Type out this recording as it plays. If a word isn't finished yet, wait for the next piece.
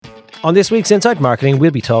On this week's Inside Marketing, we'll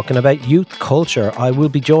be talking about youth culture. I will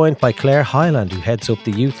be joined by Claire Hyland, who heads up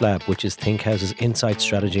the Youth Lab, which is Thinkhouse's Insight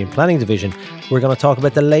Strategy and Planning division. We're going to talk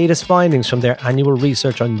about the latest findings from their annual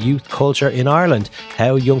research on youth culture in Ireland,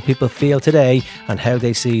 how young people feel today and how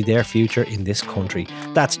they see their future in this country.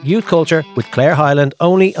 That's Youth Culture with Claire Hyland,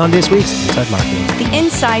 only on this week's Inside Marketing. The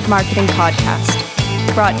Inside Marketing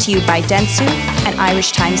Podcast, brought to you by Dentsu and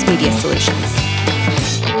Irish Times Media Solutions.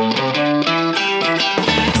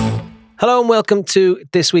 Hello and welcome to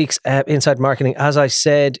this week's Inside Marketing. As I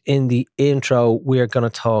said in the intro, we're going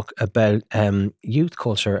to talk about youth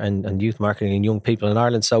culture and youth marketing and young people in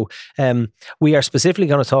Ireland. So we are specifically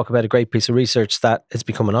going to talk about a great piece of research that has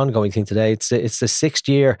become an ongoing thing today. It's the sixth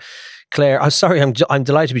year. Claire, I'm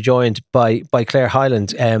delighted to be joined by Claire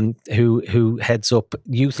Hyland, who heads up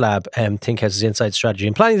Youth Lab, Thinkhouse's Insight Strategy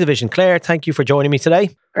and Planning division. Claire, thank you for joining me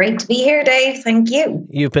today. Great to be here, Dave. Thank you.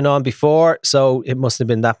 You've been on before, so it must have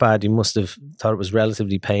been that bad. You must have thought it was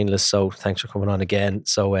relatively painless. So thanks for coming on again.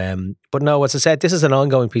 So, but no, as I said, this is an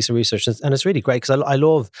ongoing piece of research, and it's really great because I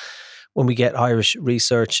love when we get Irish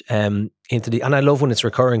research and I love when it's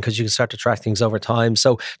recurring because you can start to track things over time.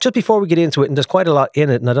 So just before we get into it, and there's quite a lot in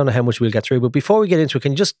it, and I don't know how much we'll get through, but before we get into it,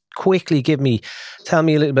 can you just quickly tell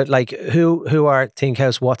me a little bit like who are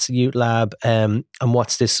Thinkhouse, what's the Youth Lab, and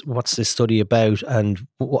what's this study about, and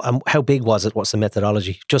how big was it? What's the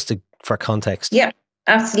methodology? For context. Yeah,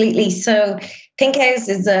 absolutely. So Thinkhouse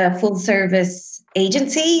is a full service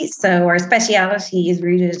agency. So our speciality is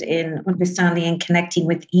rooted in understanding and connecting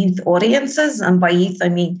with youth audiences. And by youth, I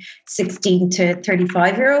mean 16 to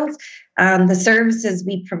 35-year-olds. And the services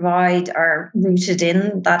we provide are rooted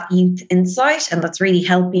in that youth insight. And that's really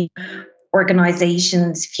helping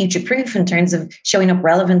organizations future-proof in terms of showing up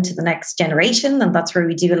relevant to the next generation. And that's where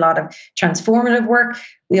we do a lot of transformative work.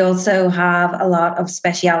 We also have a lot of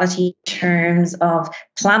speciality in terms of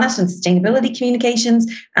planet and sustainability communications.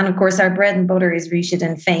 And of course, our bread and butter is rooted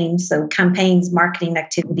in fame. So campaigns, marketing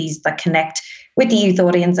activities that connect with the youth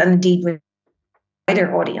audience and indeed with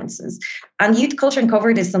wider audiences. And youth culture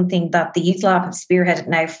uncovered is something that the Youth Lab have spearheaded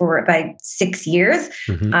now for about 6 years.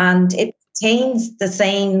 Mm-hmm. And it contains the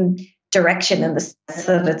same direction in the sense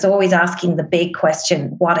that it's always asking the big question,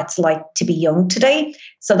 what it's like to be young today.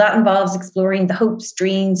 So that involves exploring the hopes,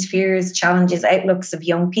 dreams, fears, challenges, outlooks of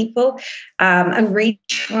young people, and really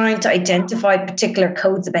trying to identify particular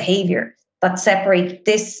codes of behavior that separate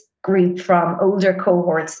this group from older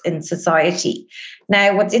cohorts in society.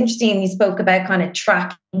 Now, what's interesting, you spoke about kind of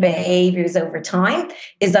tracking behaviors over time,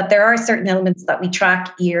 is that there are certain elements that we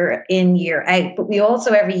track year in, year out, but we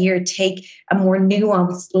also every year take a more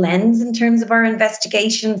nuanced lens in terms of our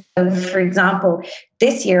investigation. So, for example,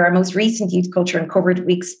 this year, our most recent Youth Culture Uncovered,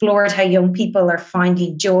 we explored how young people are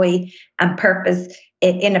finding joy and purpose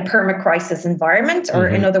in a perma-crisis environment, or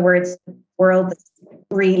in other words, a world that's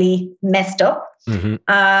really messed up.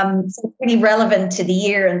 Mm-hmm. So pretty relevant to the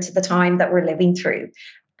year and to the time that we're living through.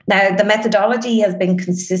 Now, the methodology has been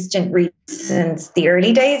consistent really since the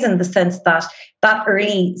early days, in the sense that that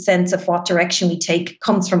early sense of what direction we take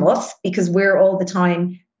comes from us, because we're all the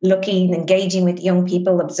time looking, engaging with young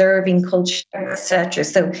people, observing culture, etc.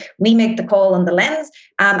 So we make the call on the lens,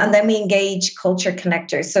 and then we engage culture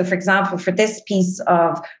connectors. So, for example, for this piece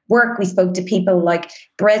of work, we spoke to people like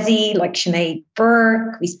Brezzy, like Sinead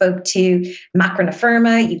Burke. We spoke to Macra na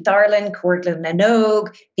Firma, Youth Ireland, Cortland and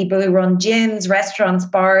Ogue, people who run gyms, restaurants,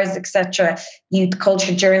 bars, etc. Youth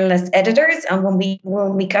culture journalists, editors. And when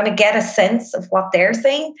we kind of get a sense of what they're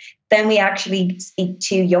saying, then we actually speak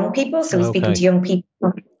to young people. So we're speaking to young people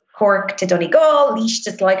from Cork to Donegal, Laois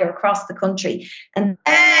to Sligo, across the country. And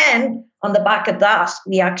then on the back of that,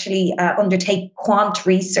 we actually undertake quant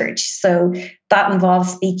research. So that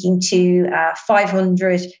involves speaking to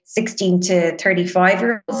 500 16 to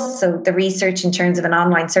 35-year-olds. So the research in terms of an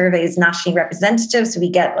online survey is nationally representative. So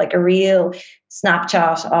we get like a real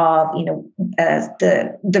snapshot of,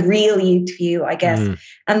 the real youth view, I guess.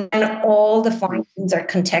 And then all the findings are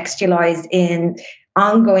contextualized in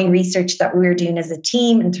ongoing research that we're doing as a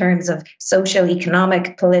team in terms of social,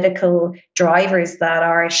 economic, political drivers that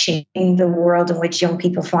are shaping the world in which young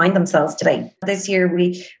people find themselves today. This year,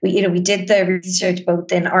 we did the research both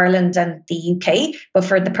in Ireland and the UK, but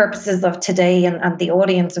for the purposes of today and the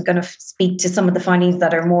audience, I'm going to speak to some of the findings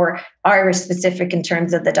that are more Irish specific in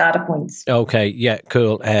terms of the data points. Okay, yeah,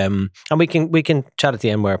 cool. And we can chat at the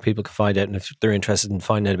end where people can find out, and if they're interested in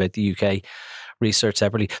finding out about the UK research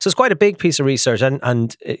separately. So it's quite a big piece of research,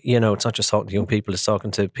 and it's not just talking to young people; it's talking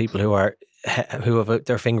to people who have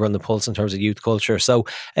their finger on the pulse in terms of youth culture. So,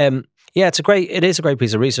 it is a great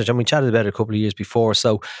piece of research, and we chatted about it a couple of years before.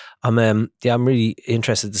 So, I'm really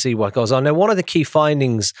interested to see what goes on. Now, one of the key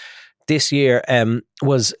findings this year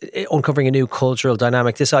was uncovering a new cultural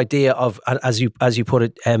dynamic. This idea of, as you put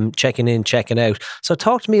it, checking in, checking out. So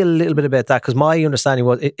talk to me a little bit about that, because my understanding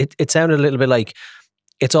was it sounded a little bit like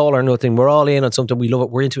it's all or nothing. We're all in on something, we love it,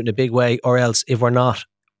 we're into it in a big way, or else if we're not,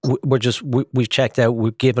 we've checked out,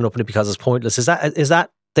 we've given up on it because it's pointless. Is that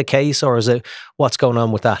the case, or is it, what's going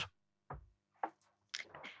on with that?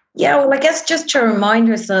 Yeah, well, I guess just to remind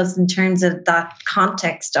ourselves in terms of that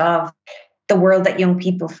context of the world that young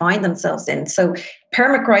people find themselves in. So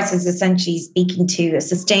permacrisis is essentially speaking to a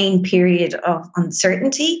sustained period of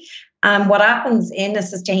uncertainty. What happens in a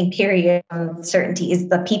sustained period of uncertainty is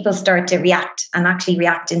that people start to react, and actually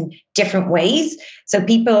react in different ways. So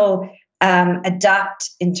people adapt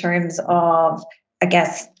in terms of, I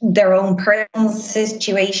guess, their own personal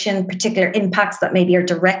situation, particular impacts that maybe are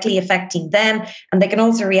directly affecting them. And they can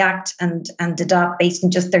also react and adapt based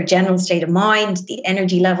on just their general state of mind, the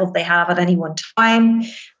energy levels they have at any one time.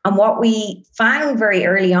 And what we found very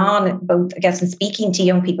early on, both, I guess, in speaking to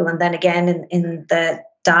young people and then again in the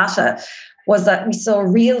data, was that we saw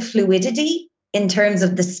real fluidity in terms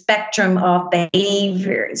of the spectrum of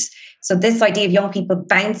behaviors. So this idea of young people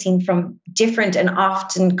bouncing from different and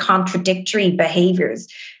often contradictory behaviors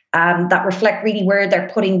that reflect really where they're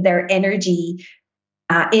putting their energy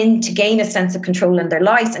in to gain a sense of control in their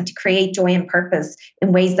lives and to create joy and purpose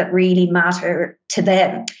in ways that really matter to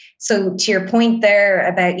them. So to your point there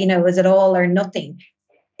about, is it all or nothing?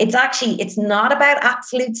 It's not about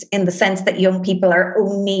absolutes in the sense that young people are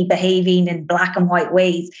only behaving in black and white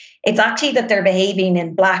ways. It's actually that they're behaving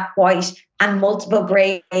in black, white, and multiple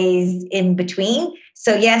grey ways in between.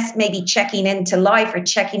 So yes, maybe checking into life or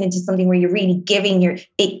checking into something where you're really giving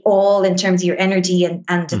it all in terms of your energy and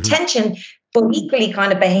attention, but equally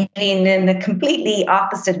kind of behaving in a completely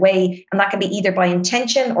opposite way. And that can be either by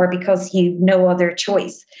intention or because you've no other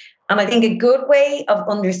choice. And I think a good way of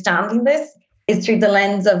understanding this is through the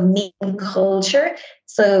lens of meme culture.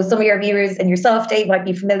 So some of your viewers and yourself, Dave, might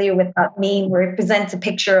be familiar with that meme where it presents a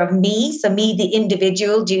picture of me. So me, the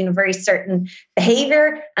individual, doing a very certain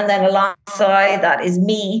behavior. And then alongside that is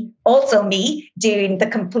me, also me, doing the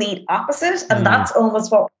complete opposite. And that's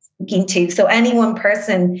almost what we're speaking to. So any one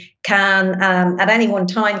person can, at any one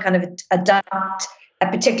time, kind of adapt a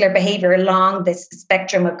particular behavior along this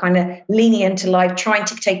spectrum of kind of leaning into life, trying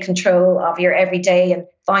to take control of your everyday and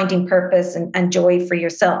finding purpose and joy for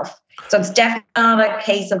yourself. So it's definitely not a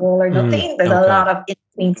case of all or nothing. There's a lot of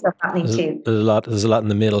in-between stuff happening too. There's a lot in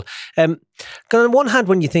the middle. Because on one hand,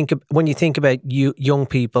 when you think about young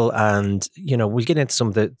people, and we'll get into some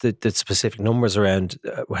of the specific numbers around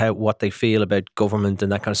what they feel about government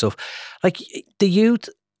and that kind of stuff. Like the youth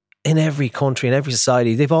in every country, in every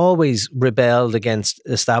society, they've always rebelled against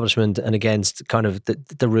establishment and against kind of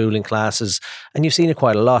the ruling classes, and you've seen it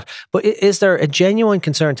quite a lot. But is there a genuine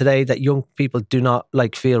concern today that young people do not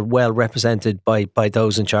feel well represented by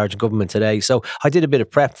those in charge of government today? So I did a bit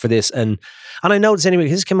of prep for this, and I noticed anyway,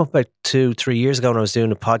 this came up about 2-3 years ago when I was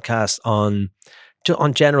doing a podcast on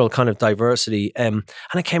general kind of diversity, and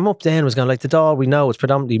it came up then, was going like, the Dáil we know, it's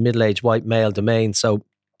predominantly middle-aged white male domain. So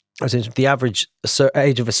I think the average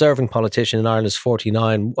age of a serving politician in Ireland is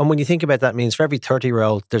 49. And when you think about that, it means for every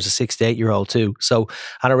 30-year-old, there's a 68-year-old too. So,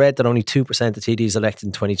 and I read that only 2% of TDs elected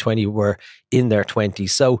in 2020 were in their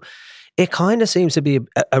 20s. So it kind of seems to be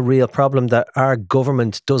a real problem that our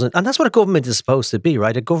government doesn't, and that's what a government is supposed to be,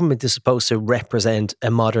 right? A government is supposed to represent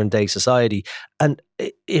a modern day society. And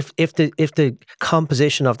if the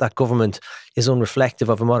composition of that government is unreflective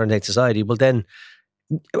of a modern day society, well then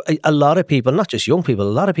a lot of people, not just young people,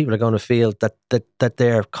 a lot of people are going to feel that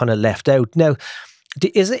they're kind of left out. Now,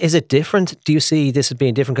 is it different? Do you see this as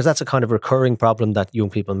being different? Because that's a kind of recurring problem that young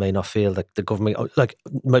people may not feel that the government, like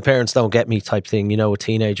my parents don't get me type thing, with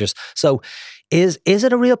teenagers. So is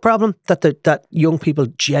it a real problem that young people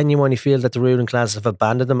genuinely feel that the ruling class have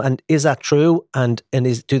abandoned them? And is that true? And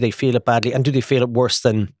do they feel it badly? And do they feel it worse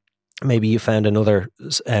than maybe you found in other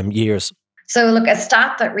years? So look, a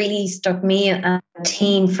stat that really struck me and a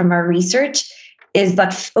team from our research is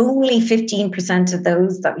that only 15% of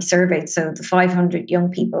those that we surveyed, so the 500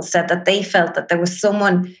 young people, said that they felt that there was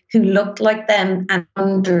someone who looked like them and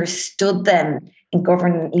understood them in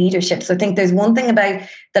government leadership. So I think there's one thing about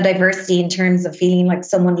the diversity in terms of feeling like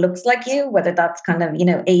someone looks like you, whether that's kind of,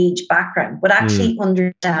 age, background, but actually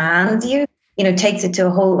understands you. Takes it to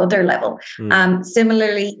a whole other level.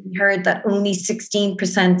 Similarly, we heard that only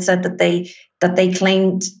 16% said that they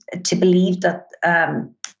claimed to believe that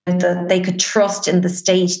they could trust in the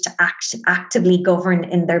state to actively govern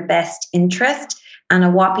in their best interest. And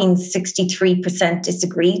a whopping 63%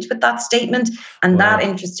 disagreed with that statement. And that,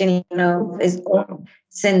 interestingly enough, is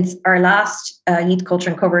since our last Youth Culture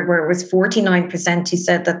Uncovered, where it was 49% who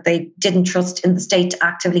said that they didn't trust in the state to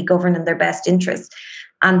actively govern in their best interests.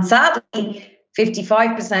 And sadly,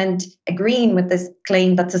 55% agreeing with this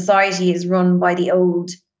claim that society is run by the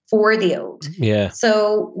old for the old. Yeah.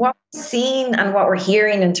 So what we're seeing and what we're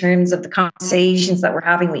hearing in terms of the conversations that we're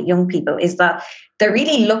having with young people is that they're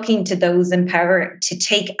really looking to those in power to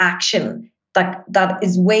take action that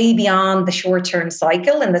is way beyond the short-term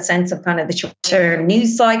cycle, in the sense of kind of the short-term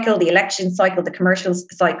news cycle, the election cycle, the commercial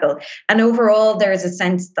cycle. And overall, there is a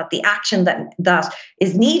sense that the action that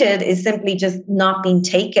is needed is simply just not being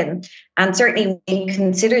taken. And certainly when you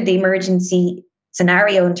consider the emergency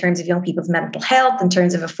scenario in terms of young people's mental health, in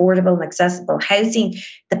terms of affordable and accessible housing,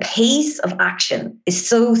 the pace of action is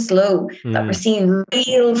so slow that we're seeing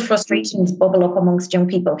real frustrations bubble up amongst young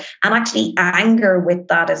people, and actually anger with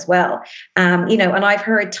that as well. And I've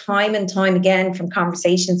heard time and time again from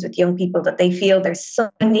conversations with young people that they feel there's so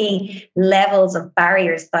many levels of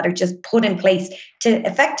barriers that are just put in place to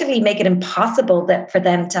effectively make it impossible for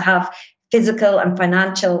them to have physical and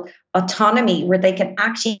financial autonomy where they can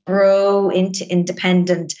actually grow into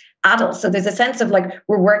independent adults. So there's a sense of like,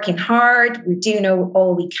 we're working hard, we do know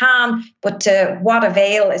all we can, but to what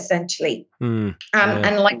avail, essentially. And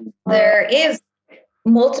like there is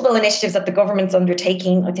multiple initiatives that the government's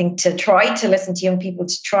undertaking, I think, to try to listen to young people,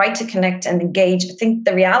 to try to connect and engage. I think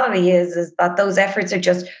the reality is that those efforts are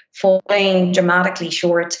just falling dramatically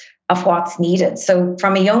short of what's needed. So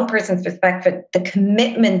from a young person's perspective, the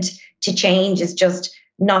commitment to change is just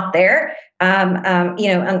not there.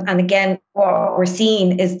 And again, what we're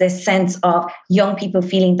seeing is this sense of young people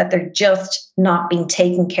feeling that they're just not being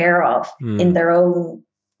taken care of in their own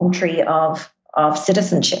country of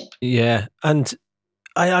citizenship. Yeah. And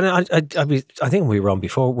I think we were on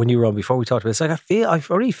before, when you were on before, we talked about this. Like,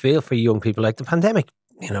 I really feel for young people. Like the pandemic,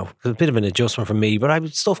 it was a bit of an adjustment for me, but I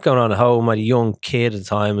had stuff going on at home. I had a young kid at the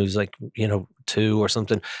time who was like, 2 or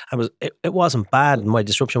something. It wasn't bad, and my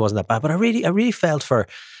disruption wasn't that bad, but I really felt for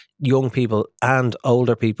young people and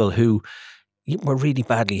older people who were really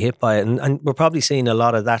badly hit by it. And we're probably seeing a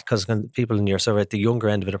lot of that because people in your survey at the younger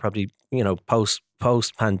end of it are probably,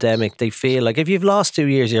 post pandemic, they feel like if you've lost 2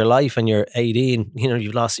 years of your life and you're 18,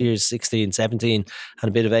 you've lost years 16, 17 and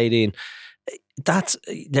a bit of 18,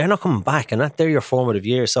 they're not coming back, and that they're your formative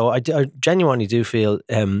years. So I genuinely do feel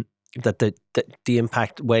that the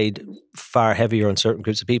impact weighed far heavier on certain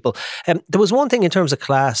groups of people. There was one thing in terms of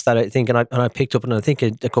class that I think, and I picked up on, and I think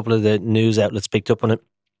a couple of the news outlets picked up on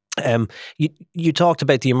it. You talked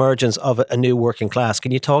about the emergence of a new working class.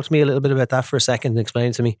 Can you talk to me a little bit about that for a second and explain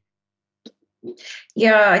it to me?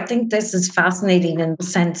 Yeah, I think this is fascinating in the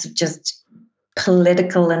sense of just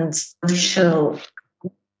political and social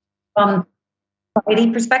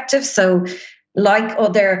society perspective. So like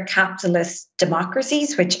other capitalist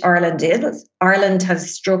democracies, which Ireland is, Ireland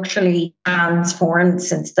has structurally transformed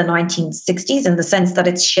since the 1960s in the sense that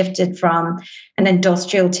it's shifted from an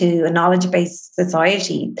industrial to a knowledge-based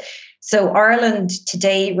society. So Ireland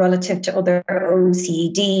today, relative to other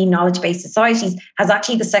OECD knowledge-based societies, has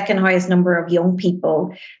actually the second highest number of young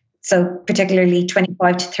people. So particularly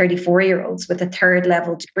 25 to 34-year-olds with a third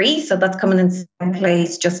level degree. So that's coming in second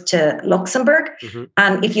place just to Luxembourg. Mm-hmm.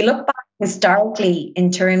 And if you look back historically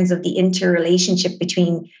in terms of the interrelationship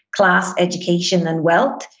between class, education and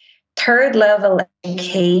wealth, third level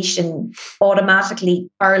education automatically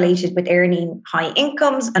correlated with earning high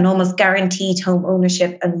incomes and almost guaranteed home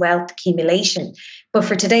ownership and wealth accumulation. But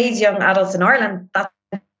for today's young adults in Ireland, that's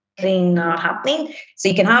not happening. So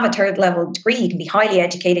you can have a third level degree, you can be highly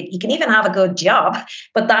educated, you can even have a good job,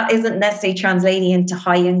 but that isn't necessarily translating into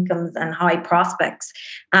high incomes and high prospects.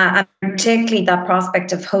 And particularly that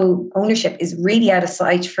prospect of home ownership is really out of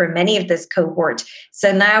sight for many of this cohort.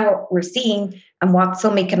 So now what we're seeing, and what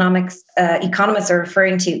some economists are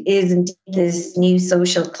referring to, is indeed this new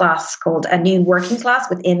social class called a new working class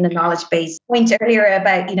within the knowledge base. Point earlier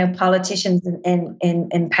about politicians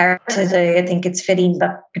in power today. I think it's fitting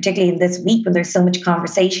that particularly in this week when there's so much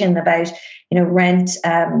conversation about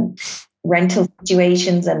rental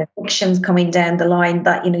situations and evictions coming down the line,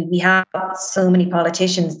 that we have so many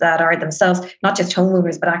politicians that are themselves not just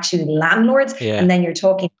homeowners but actually landlords. Yeah. And then you're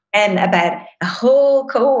talking again about a whole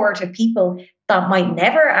cohort of people that might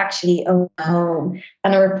never actually own a home.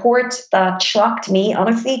 And a report that shocked me,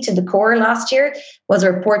 honestly, to the core last year was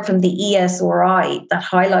a report from the ESRI that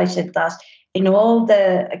highlighted that in all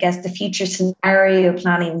the future scenario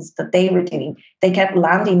plannings that they were doing, they kept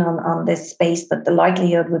landing on this space that the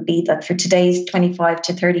likelihood would be that for today's 25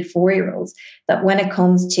 to 34-year-olds, that when it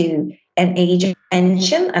comes to an age of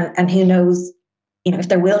pension, and who knows if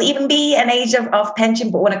there will even be an age of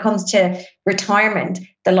pension, but when it comes to retirement,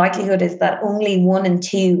 the likelihood is that only 1 in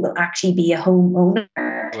 2 will actually be a homeowner.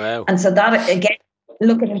 Wow. And so that, again,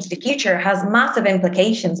 looking into the future has massive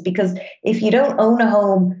implications, because if you don't own a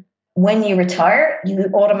home when you retire, you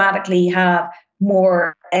automatically have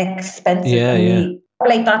more expenses. We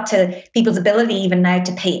relate that to people's ability even now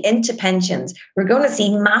to pay into pensions. We're going to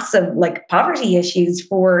see massive poverty issues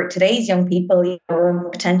for today's young people, in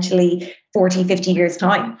potentially 40, 50 years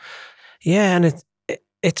time. Yeah, and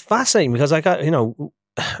it's fascinating because I got,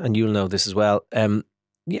 and you'll know this as well. I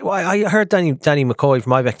heard Danny McCoy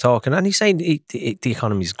from IBEC talking, and he's saying the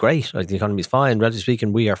economy's great, the economy's fine, relatively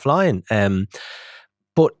speaking, we are flying.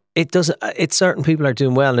 But it doesn't. It's certain people are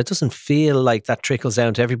doing well, and it doesn't feel like that trickles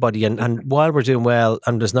down to everybody. And while we're doing well,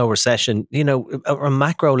 and there's no recession, on a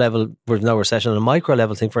macro level, there's no recession. On a micro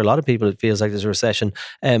level, I think for a lot of people, it feels like there's a recession.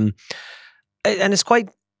 And it's quite.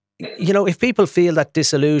 If people feel that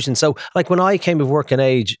disillusion, so when I came of working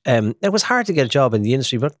age, it was hard to get a job in the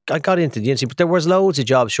industry, but I got into the industry. But there was loads of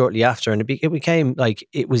jobs shortly after, and it became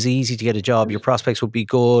it was easy to get a job. Your prospects would be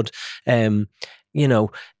good. There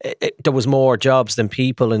was more jobs than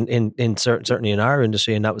people in certainly in our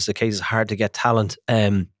industry, and that was the case. It's hard to get talent.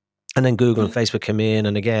 And then Google and Facebook came in,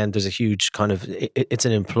 and again, there's a huge kind of it's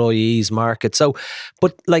an employees market. So,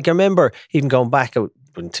 but I remember even going back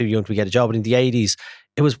when too young to get a job, but in the 80s.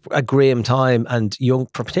 It was a grim time, and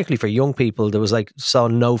particularly for young people, there was saw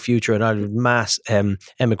no future in Ireland, mass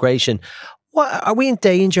emigration. What are we in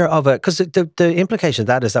danger of it? Because the implication of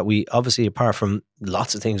that is that we obviously, apart from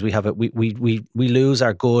lots of things, we have we lose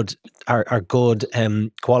our good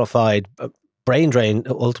qualified brain drain.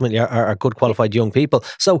 Ultimately, our good qualified young people.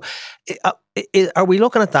 So, are we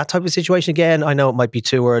looking at that type of situation again? I know it might be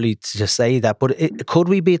too early to just say that, but could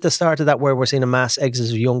we be at the start of that, where we're seeing a mass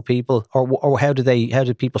exodus of young people, or how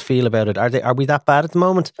do people feel about it? Are we that bad at the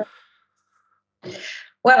moment?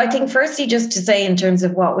 Well, I think firstly, just to say in terms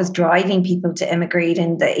of what was driving people to immigrate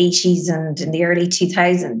in the 80s and in the early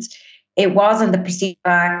 2000s, it wasn't the pursuit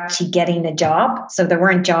of actually getting a job. So there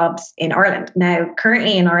weren't jobs in Ireland. Now,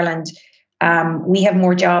 currently in Ireland, we have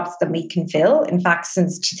more jobs than we can fill. In fact,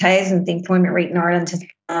 since 2000, the employment rate in Ireland has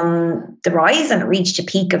on the rise, and it reached a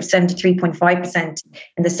peak of 73.5%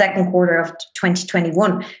 in the second quarter of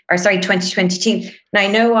 2022. Now, I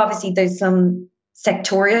know obviously there's some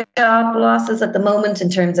sectorial job losses at the moment in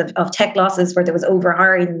terms of tech losses, where there was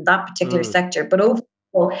overhiring in that particular sector. But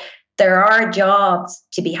overall, there are jobs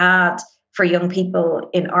to be had for young people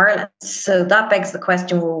in Ireland. So that begs the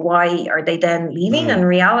question, well, why are they then leaving? In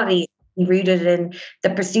reality, rooted in the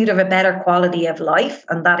pursuit of a better quality of life,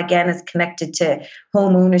 and that again is connected to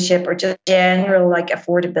home ownership or just general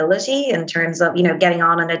affordability in terms of getting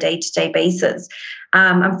on a day-to-day basis.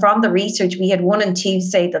 And from the research, we had 1 in 2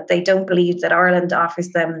 say that they don't believe that Ireland offers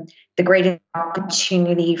them the greatest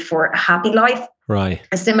opportunity for a happy life. Right.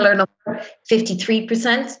 A similar number,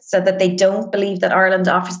 53%, said that they don't believe that Ireland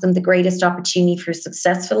offers them the greatest opportunity for a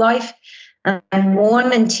successful life. And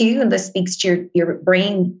 1 in 2, and this speaks to your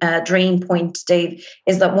brain drain point, Dave,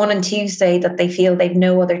 is that 1 in 2 say that they feel they've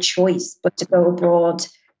no other choice but to go abroad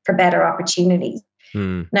for better opportunities.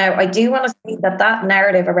 Now, I do want to say that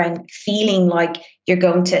narrative around feeling like you're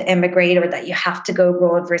going to immigrate or that you have to go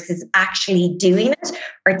abroad versus actually doing it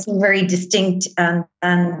are two very distinct and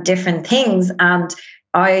different things. And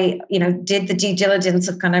I, did the due diligence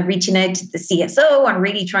of kind of reaching out to the CSO and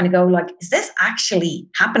really trying to go is this actually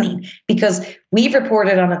happening? Because we've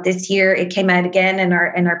reported on it this year. It came out again in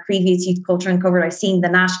our previous Youth Culture Uncovered. I've seen the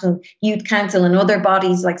National Youth Council and other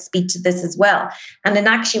bodies speak to this as well. And in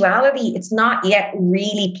actuality, it's not yet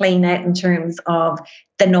really playing out in terms of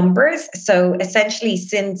the numbers. So essentially,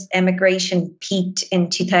 since immigration peaked in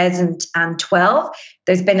 2012,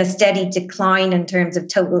 there's been a steady decline in terms of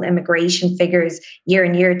total immigration figures year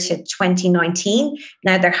on year to 2019.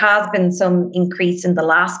 Now, there has been some increase in the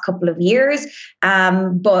last couple of years,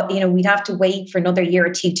 but we'd have to wait for another year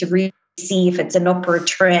or two to really see if it's an upward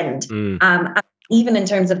trend. Even in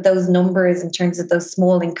terms of those numbers, in terms of those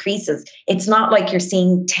small increases, it's not like you're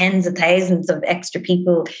seeing tens of thousands of extra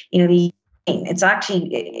people, it's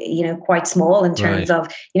actually, quite small in terms of,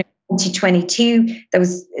 2022, there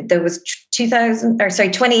was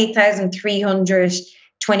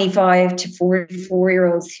 28,325 to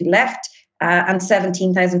 44-year-olds who left, and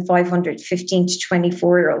 17,500 15 to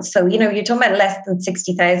 24-year-olds. So, you're talking about less than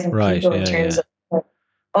 60,000 people in terms of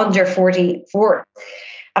under 44.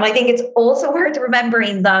 And I think it's also worth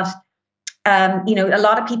remembering that a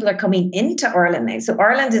lot of people are coming into Ireland now. So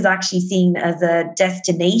Ireland is actually seen as a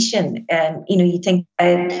destination. You think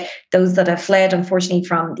about those that have fled, unfortunately,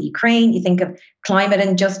 from the Ukraine. You think of climate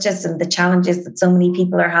injustice and the challenges that so many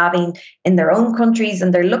people are having in their own countries,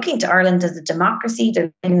 and they're looking to Ireland as a democracy.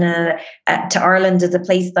 They're looking to Ireland as a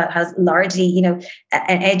place that has largely, an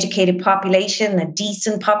educated population, a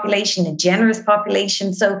decent population, a generous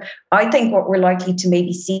population. So I think what we're likely to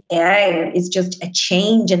maybe see now is just a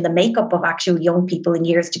change in the makeup of actual young people in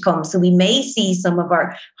years to come. So we may see some of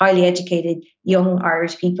our highly educated young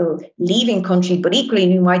Irish people leaving country, but equally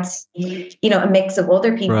we might see, a mix of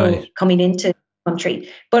other people coming into country.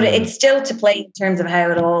 But it's still to play in terms of how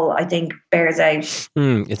it all, I think, bears out.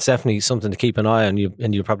 It's definitely something to keep an eye on,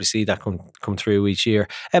 and you'll probably see that come through each year.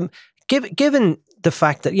 Given the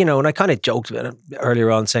fact that, and I kind of joked about it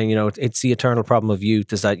earlier on saying, it's the eternal problem of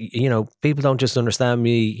youth is that, people don't just understand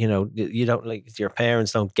me, you don't, like, your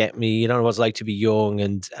parents don't get me, you don't know what it's like to be young.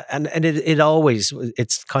 And it always,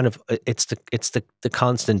 it's kind of, it's the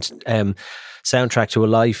constant soundtrack to a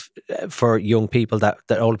life for young people that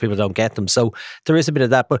older people don't get them. So there is a bit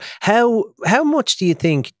of that. But how much do you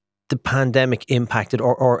think the pandemic impacted,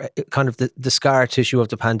 or kind of the scar tissue of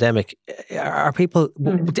the pandemic? Are people,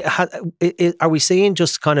 are we seeing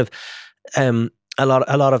just kind of a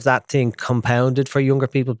lot of that thing compounded for younger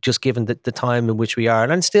people, just given the time in which we are,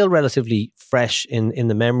 and still relatively fresh in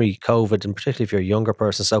the memory, COVID, and particularly if you're a younger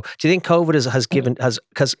person? So do you think COVID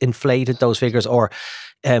has inflated those figures, or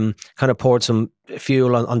kind of poured some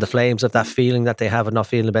fuel on the flames of that feeling that they have and not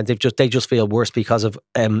feeling about? They just feel worse because of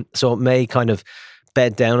so it may kind of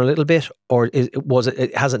bed down a little bit, or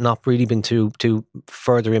has it not really been too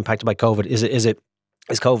further impacted by COVID? Is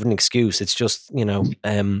COVID an excuse? It's just,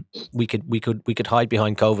 we could hide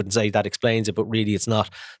behind COVID and say that explains it, but really it's not,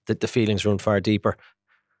 that the feelings run far deeper.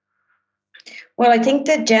 Well, I think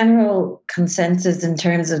the general consensus in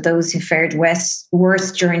terms of those who fared worse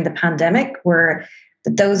during the pandemic were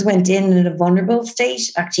that those went in a vulnerable state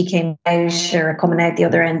actually came out, or coming out the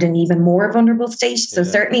other end, in even more vulnerable state. So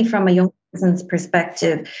certainly from a young person's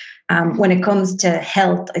perspective, when it comes to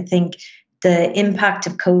health, I think the impact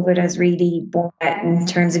of COVID has really borne out in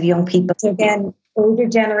terms of young people. So again, older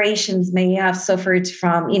generations may have suffered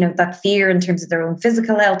from, that fear in terms of their own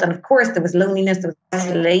physical health. And of course, there was loneliness, there was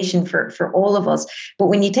isolation for all of us. But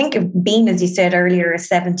when you think of being, as you said earlier, a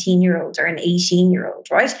 17-year-old or an 18-year-old,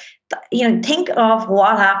 right? Think of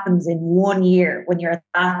what happens in 1 year when you're at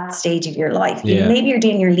that stage of your life. Maybe you're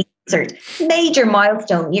doing your concert, major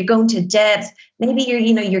milestone. You're going to Debs. Maybe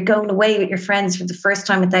you're going away with your friends for the first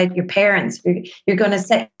time without your parents. You're going to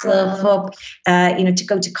set yourself up, to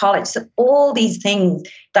go to college. So all these things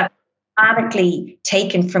that radically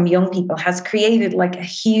taken from young people has created like a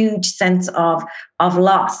huge sense of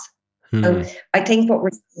loss. So I think what we're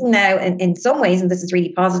seeing now, in some ways, and this is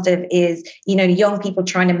really positive, is, young people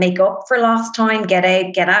trying to make up for lost time, get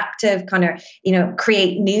out, get active, kind of,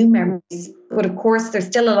 create new memories. But of course, there's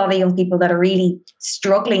still a lot of young people that are really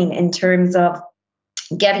struggling in terms of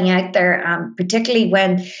getting out there, particularly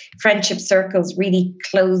when friendship circles really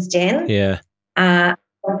closed in.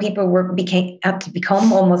 People had to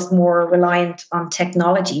become almost more reliant on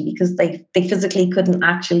technology because they physically couldn't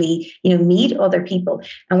actually, meet other people.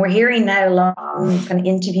 And we're hearing now a lot of kind of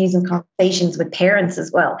interviews and conversations with parents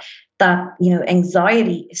as well, that,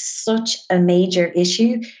 anxiety is such a major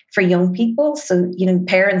issue for young people. So,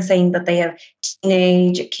 parents saying that they have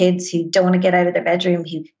teenage kids who don't want to get out of their bedroom,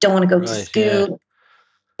 who don't want to go to school.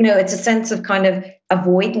 Yeah. It's a sense of kind of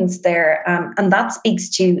avoidance there. And that speaks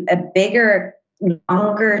to a bigger,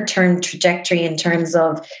 longer term trajectory in terms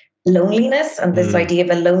of loneliness and this idea of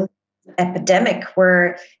a lone epidemic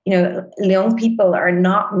where, young people are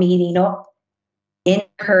not meeting up in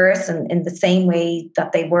person in the same way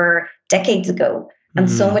that they were decades ago. And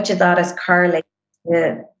so much of that is correlated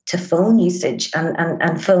to phone usage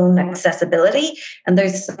and phone accessibility. And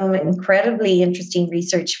there's some incredibly interesting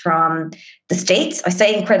research from the States. I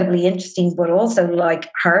say incredibly interesting, but also like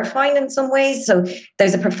horrifying in some ways. So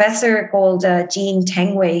there's a professor called Jean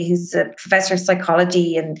Tengway, who's a professor of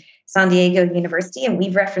psychology in San Diego University, and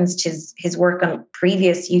we've referenced his work on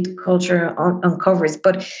previous youth culture uncovers.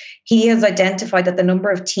 But he has identified that the number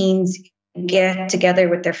of teens who get together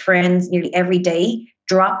with their friends nearly every day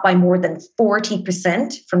dropped by more than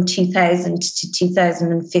 40% from 2000 to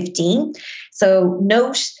 2015. So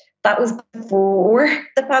note that was before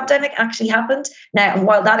the pandemic actually happened. Now, and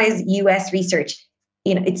while that is US research,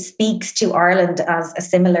 it speaks to Ireland as a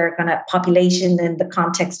similar kind of population in the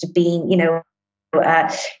context of being,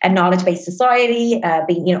 a knowledge-based society,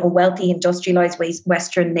 being, a wealthy, industrialized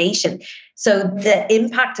Western nation. So the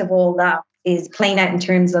impact of all that is playing out in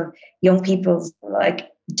terms of young people's like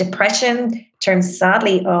depression, in terms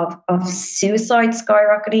sadly of suicide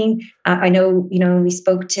skyrocketing. I know, we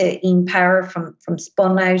spoke to Ian Power from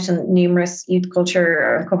Spun Out and numerous youth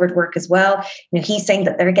culture uncovered work as well. He's saying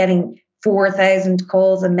that they're getting 4,000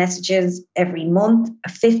 calls and messages every month. A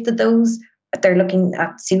fifth of those, they're looking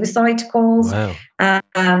at suicide calls. Wow.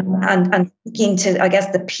 And looking to, I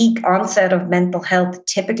guess, the peak onset of mental health,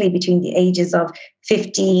 typically between the ages of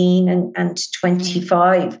 15 and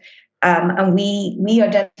 25. And we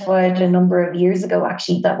identified a number of years ago,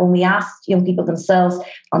 actually, that when we asked young people themselves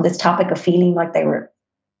on this topic of feeling like they were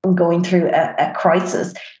going through a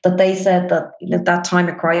crisis, that they said that that time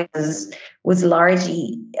of crisis was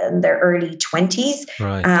largely in their early 20s.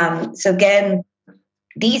 Right. So again,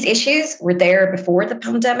 these issues were there before the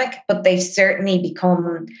pandemic, but they've certainly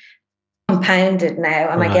become compounded now.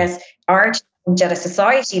 And Right. I guess our challenge at a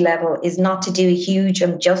society level is not to do a huge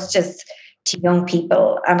injustice to young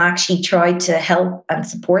people and actually try to help and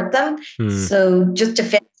support them. So just to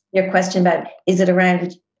finish your question about, is it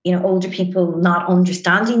around, older people not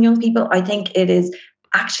understanding young people? I think it is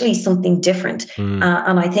actually something different.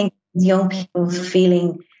 And I think young people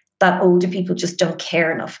feeling that older people just don't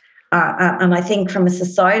care enough. And I think from a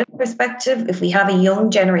societal perspective, if we have a young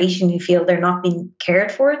generation who feel they're not being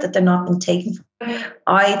cared for, that they're not being taken for,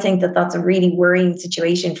 I think that that's a really worrying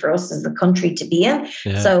situation for us as a country to be in.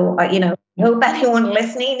 Yeah. So, I hope anyone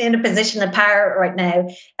listening in a position of power right now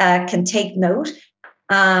can take note.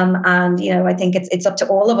 And, I think it's up to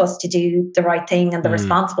all of us to do the right thing and the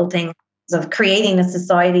responsible thing of creating a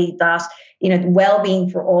society that, well-being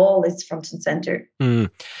for all is front and center.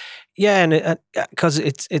 Yeah, and because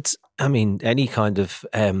it's I mean, any kind of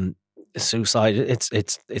suicide,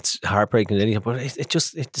 it's heartbreaking, anything, but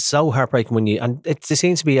it's so heartbreaking when it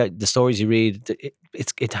seems to be the stories you read.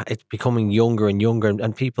 It's becoming younger and younger,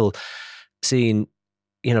 and people seeing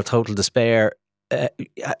total despair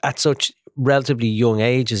at such relatively young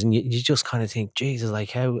ages, and you just kind of think, Jesus,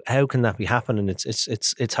 like how can that be happening?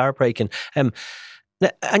 It's heartbreaking. And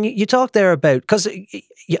you talked there about, because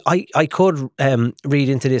I could read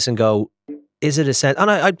into this and go, is it a sense?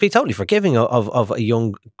 And I'd be totally forgiving of a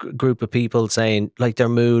young group of people saying like their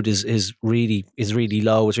mood is really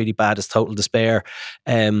low, it's really bad, it's total despair.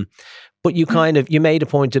 But you made a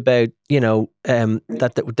point about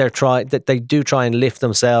that they do try and lift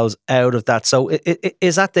themselves out of that. So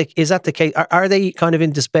is that the case? Are they kind of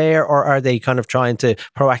in despair, or are they kind of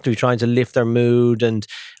proactively trying to lift their mood and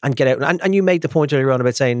get out? And you made the point earlier on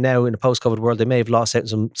about saying now in a post-COVID world they may have lost out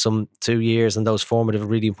some 2 years and those formative,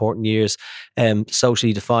 really important years,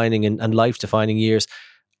 socially defining and life defining years.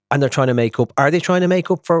 And they're trying to make up. Are they trying to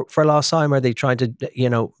make up for lost time? Are they trying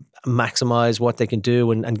to, maximize what they can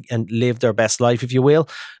do and live their best life, if you will?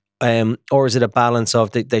 Or is it a balance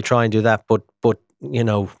of they try and do that, but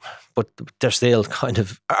they're still kind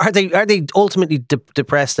of, are they ultimately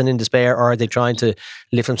depressed and in despair, or are they trying to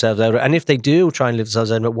lift themselves out? And if they do try and lift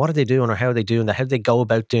themselves out, what are they doing, or how are they doing that? How do they go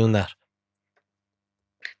about doing that?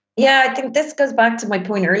 Yeah, I think this goes back to my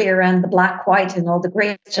point earlier around the black, white, and all the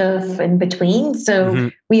grey stuff in between.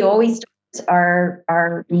 So we always start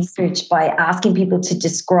our research by asking people to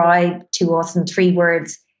describe to us in 3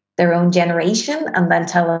 words their own generation, and then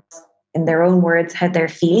tell us in their own words how they're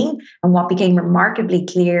feeling. And what became remarkably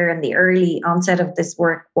clear in the early onset of this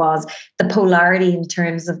work was the polarity in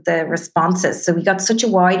terms of the responses. So we got such a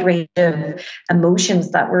wide range of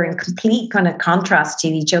emotions that were in complete kind of contrast to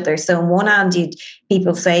each other. So on one hand, you had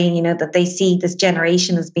people saying, that they see this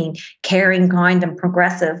generation as being caring, kind, and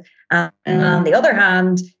progressive. And on the other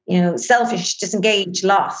hand, selfish, disengaged,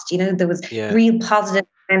 lost. There was real positive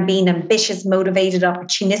and being ambitious, motivated,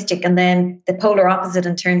 opportunistic, and then the polar opposite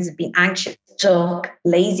in terms of being anxious, dull,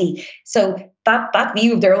 lazy. So that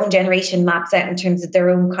view of their own generation maps out in terms of their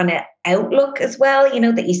own kind of outlook as well,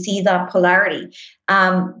 that you see that polarity.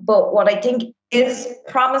 But what I think is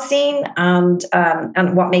promising and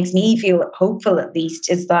what makes me feel hopeful, at least,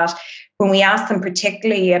 is that when we ask them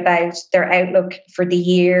particularly about their outlook for the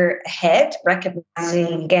year ahead,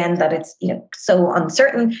 recognizing again that it's so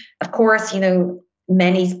uncertain. Of course,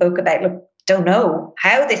 many spoke about, look, don't know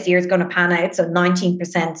how this year is going to pan out. So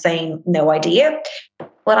 19% saying no idea.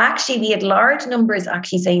 But actually, we had large numbers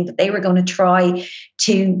actually saying that they were going to try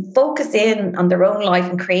to focus in on their own life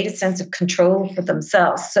and create a sense of control for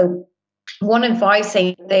themselves. So 1 in 5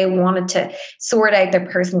 saying they wanted to sort out their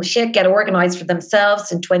personal shit, get organized for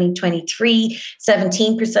themselves in 2023.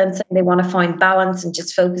 17% saying they want to find balance and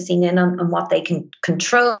just focusing in on what they can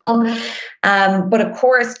control. But of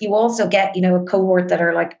course, you also get, a cohort that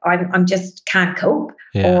are like, I'm just can't cope,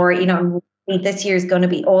 or, I'm this year is going to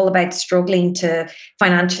be all about struggling to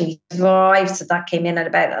financially survive. So that came in at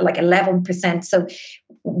about like 11%. So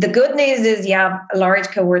the good news is you have a large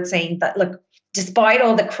cohort saying that, look, despite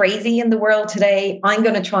all the crazy in the world today, I'm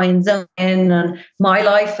going to try and zone in on my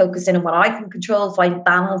life, focus in on what I can control, find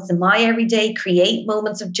balance in my everyday, create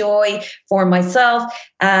moments of joy for myself.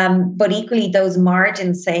 But equally, those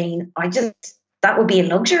margins saying, that would be a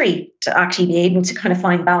luxury to actually be able to kind of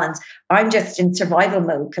find balance. I'm just in survival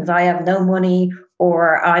mode because I have no money,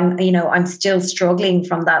 or I'm still struggling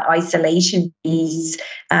from that isolation piece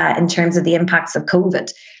in terms of the impacts of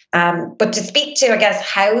COVID. But to speak to, I guess,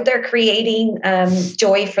 how they're creating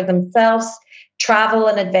joy for themselves, travel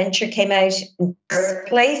and adventure came out in first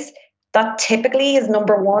place. That typically is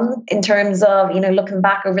number one in terms of, looking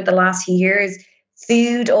back over the last few years.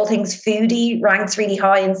 Food, all things foodie, ranks really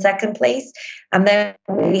high in second place. And then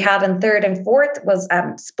we had in third and fourth was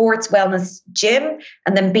sports, wellness, gym,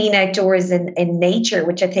 and then being outdoors in nature,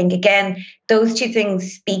 which I think, again, those two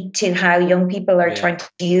things speak to how young people are trying to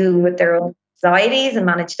deal with their own anxieties and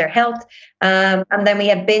manage their health. And then we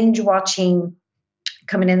had binge watching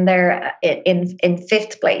coming in there in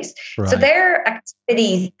fifth place. Right. So they're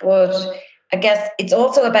activities, but I guess it's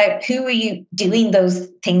also about who are you doing those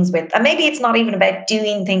things with. And maybe it's not even about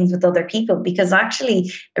doing things with other people, because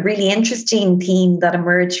actually a really interesting theme that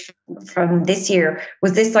emerged from this year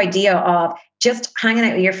was this idea of just hanging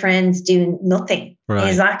out with your friends doing nothing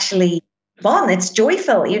is actually fun. It's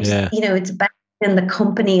joyful. You're just, it's about in the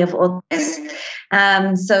company of others.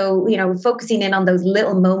 So, focusing in on those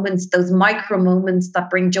little moments, those micro moments that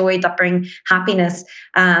bring joy, that bring happiness.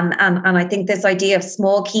 And I think this idea of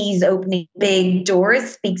small keys opening big doors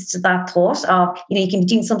speaks to that thought of, you can be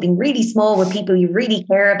doing something really small with people you really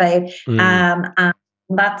care about. And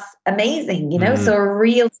that's amazing, so a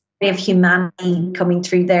real of humanity coming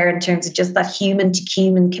through there in terms of just that human to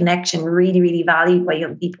human connection, really, really valued by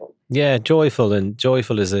young people. Yeah, joyful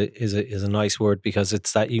is a nice word, because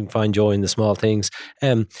it's that you can find joy in the small things.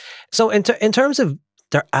 So in terms of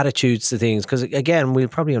their attitudes to things, because again, we'll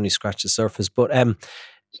probably only scratch the surface, but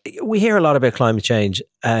we hear a lot about climate change,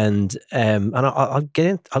 and I'll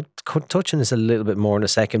touch on this a little bit more in a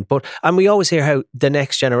second. And we always hear how the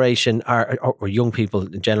next generation or young people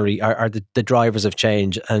generally are the drivers of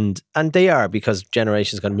change, and they are, because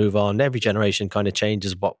generations going to move on. Every generation kind of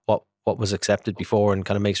changes what was accepted before and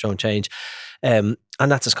kind of makes their own change, and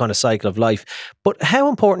that's this kind of cycle of life. But how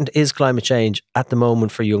important is climate change at the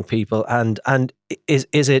moment for young people, and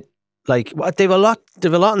is it? Like, they've a lot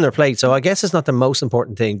on their plate, so I guess it's not the most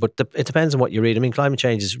important thing, but it depends on what you read. I mean, climate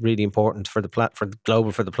change is really important for the planet.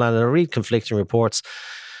 I read conflicting reports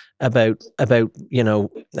about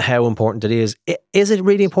how important it is. Is it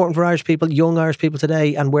really important for Irish people, young Irish people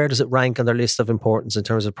today, and where does it rank on their list of importance in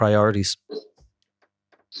terms of priorities?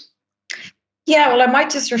 Yeah, well, I might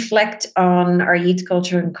just reflect on our youth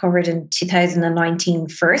culture uncovered in 2019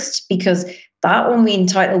 first, because that one we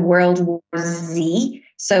entitled World War Z.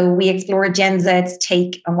 So we explored Gen Z's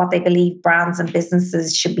take on what they believe brands and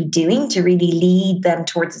businesses should be doing to really lead them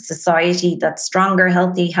towards a society that's stronger,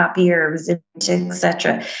 healthy, happier, resilient,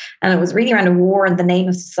 etc. And it was really around a war in the name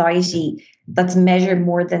of society that's measured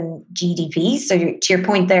more than GDP. So to your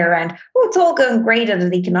point there around, it's all going great at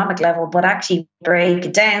an economic level, but actually break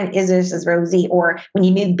it down, is it as rosy? Or when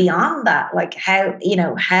you move beyond that, like how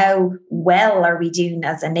well are we doing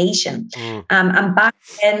as a nation? And back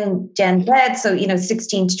then, Gen Z, so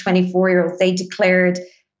 16 to 24-year-olds, they declared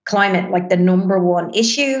climate like the number one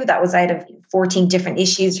issue. That was out of 14 different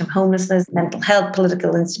issues, from homelessness, mental health,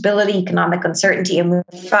 political instability, economic uncertainty. And we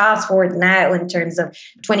fast forward now in terms of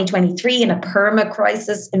 2023 in a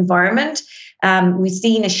perma-crisis environment, we've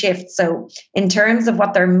seen a shift. So in terms of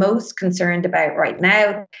what they're most concerned about right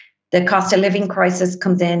now, the cost of living crisis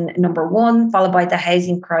comes in number one, followed by the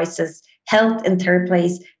housing crisis, health in third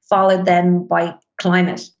place, followed then by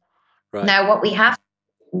climate. Right. Now, what we have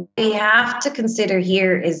to consider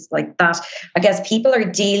here is like that, I guess people are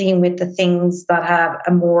dealing with the things that have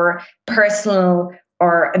a more personal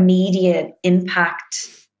or immediate impact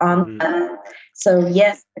on them. So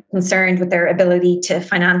yes, they're concerned with their ability to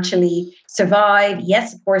financially survive.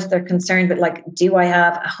 Yes, of course, they're concerned with, like, do I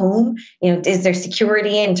have a home? Is there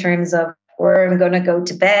security in terms of where I'm going to go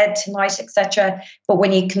to bed tonight, etc. But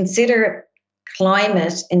when you consider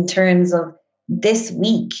climate in terms of this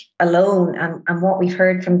week alone, and what we've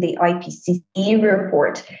heard from the IPCC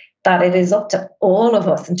report, that it is up to all of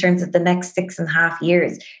us in terms of the next 6.5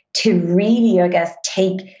 years to really, I guess,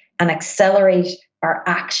 take and accelerate our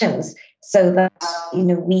actions so that,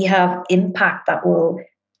 we have impact that will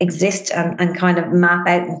exist and kind of map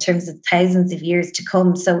out in terms of thousands of years to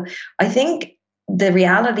come. So I think the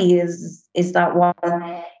reality is that while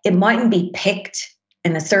it mightn't be picked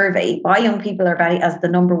in a survey by young people or by as the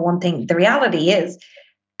number one thing, the reality is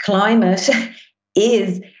climate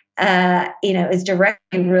is is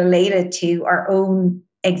directly related to our own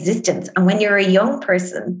existence. And when you're a young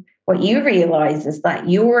person, what you realize is that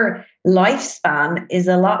your lifespan is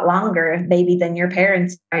a lot longer maybe than your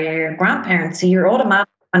parents or your grandparents. So you're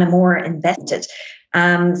automatically kind of more invested.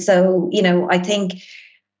 I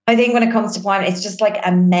think when it comes to climate, it's just like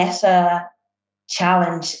a meta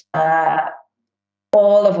challenge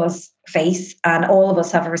all of us face, and all of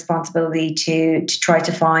us have a responsibility to try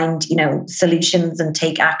to find, solutions and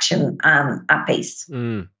take action at pace.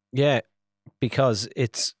 Yeah, because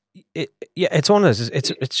it's one of those.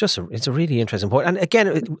 It's a really interesting point. And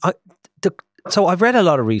again, so I've read a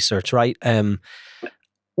lot of research, right?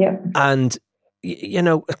 Yeah, and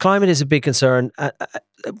climate is a big concern.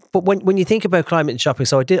 But when you think about climate and shopping,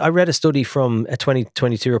 so I read a study from a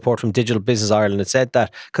 2022 report from Digital Business Ireland. It said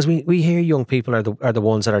that because we hear young people are the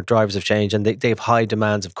ones that are drivers of change, and they have high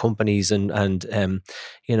demands of companies and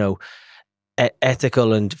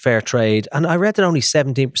ethical and fair trade. And I read that only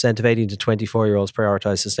 17% of 18 to 24-year-olds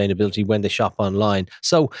prioritize sustainability when they shop online.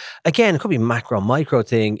 So again, it could be macro, micro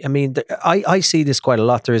thing. I mean, I see this quite a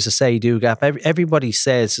lot. There is a say-do gap. Everybody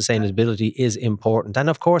says sustainability is important.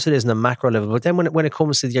 And of course it is on a macro level. But then when it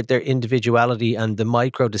comes to their individuality and the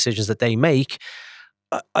micro decisions that they make,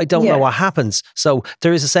 I don't know what happens. So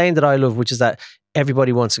there is a saying that I love, which is that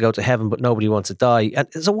everybody wants to go to heaven, but nobody wants to die. And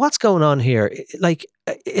so what's going on here? Like,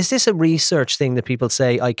 is this a research thing that people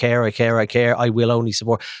say, I care, I will only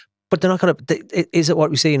support, but they're not going to, is it what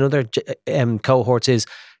we see in other cohorts is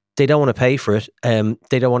they don't want to pay for it.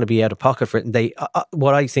 They don't want to be out of pocket for it. And they,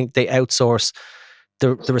 what I think they outsource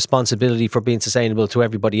the responsibility for being sustainable to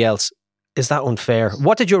everybody else. Is that unfair?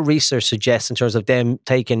 What did your research suggest in terms of them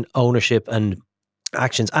taking ownership and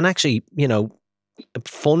actions and actually,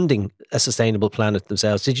 funding a sustainable planet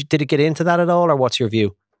themselves? Did it get into that at all, or what's your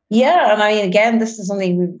view? Yeah, and again, this is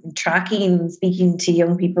something we've been tracking and speaking to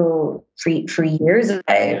young people for years about.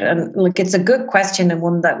 And look, it's a good question, and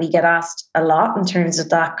one that we get asked a lot in terms of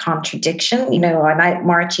that contradiction. I'm out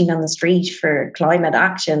marching on the street for climate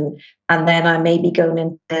action, and then I may be going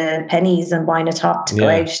into Pennies and buying a top to go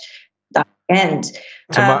out that weekend.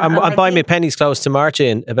 I'm buying my pennies clothes to march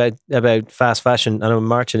in about fast fashion, and I'm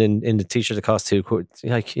marching in the t-shirt that costs £2.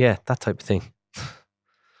 That type of thing.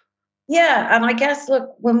 Yeah, and I guess, look,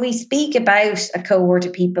 when we speak about a cohort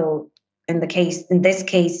of people, in this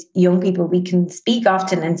case, young people, we can speak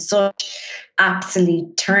often in such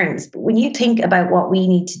absolute terms. But when you think about what we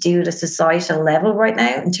need to do at a societal level right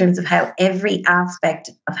now, in terms of how every aspect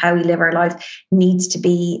of how we live our lives needs to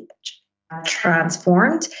be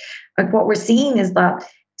transformed, like what we're seeing is that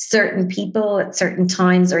certain people at certain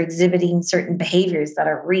times are exhibiting certain behaviors that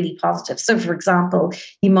are really positive. So, for example,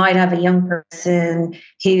 you might have a young person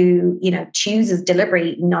who, chooses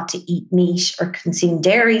deliberately not to eat meat or consume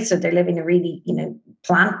dairy. So they're living a really,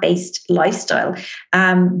 plant-based lifestyle.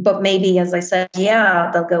 But maybe, as I said,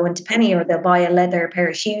 they'll go into Penny or they'll buy a leather pair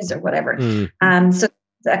of shoes or whatever. So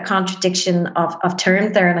a contradiction of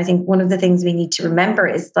terms there. And I think one of the things we need to remember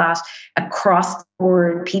is that across the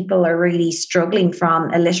board, people are really struggling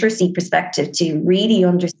from a literacy perspective to really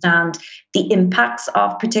understand the impacts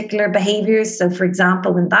of particular behaviors. So, for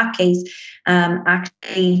example, in that case,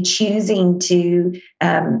 actually choosing to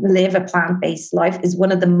live a plant-based life is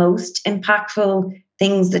one of the most impactful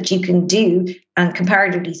things that you can do. And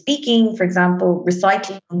comparatively speaking, for example,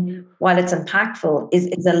 recycling, while it's impactful,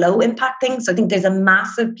 is a low impact thing. So I think there's a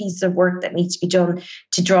massive piece of work that needs to be done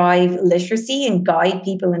to drive literacy and guide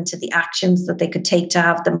people into the actions that they could take to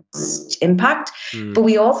have the most impact. But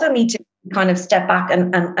we also need to kind of step back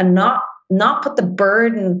and not put the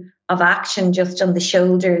burden of action just on the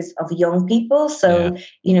shoulders of young people. So,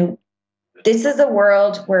 this is a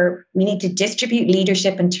world where we need to distribute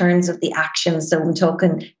leadership in terms of the actions. So I'm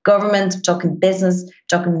talking government, I'm talking business, I'm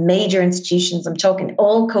talking major institutions, I'm talking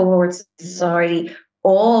all cohorts of society,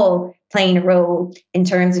 all playing a role in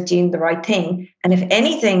terms of doing the right thing. And if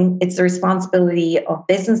anything, it's the responsibility of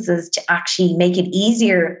businesses to actually make it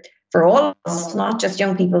easier for all of us, not just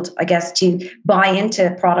young people, to buy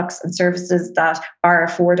into products and services that are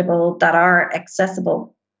affordable, that are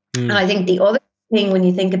accessible. And I think the other thing, when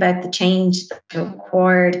you think about the change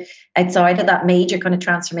required outside of that major kind of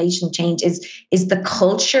transformation change, is the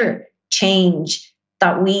culture change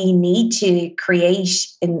that we need to create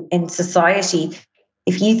in society.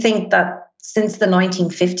 If you think that since the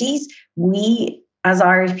 1950s, we as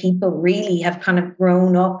Irish people really have kind of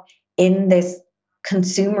grown up in this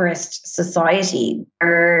consumerist society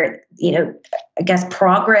where, I guess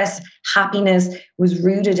progress, happiness was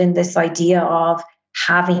rooted in this idea of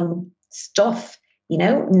having stuff,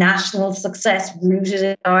 national success rooted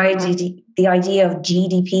in the idea of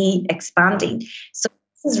GDP expanding. So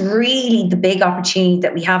this is really the big opportunity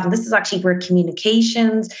that we have. And this is actually where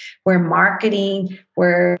communications, where marketing,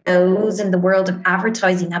 where those in the world of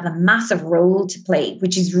advertising have a massive role to play,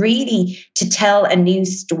 which is really to tell a new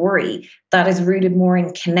story that is rooted more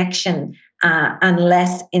in connection and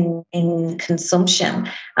less in consumption.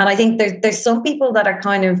 And I think there's some people that are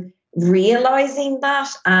kind of realizing that,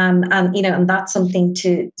 and that's something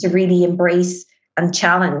to really embrace and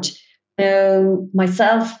challenge.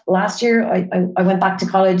 Myself, last year, I went back to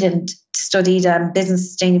college and studied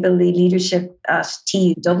business sustainability leadership at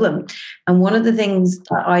TU Dublin. And one of the things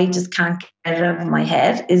that I just can't get out of my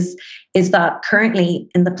head is that currently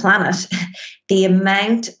in the planet, the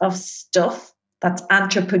amount of stuff that's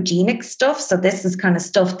anthropogenic stuff, so this is kind of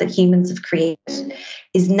stuff that humans have created,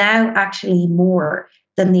 is now actually more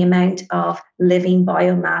than the amount of living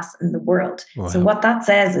biomass in the world. Wow. So what that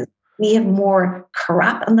says is we have more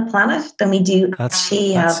crap on the planet than we do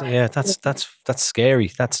actually have. Yeah, that's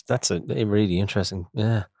scary. That's a really interesting.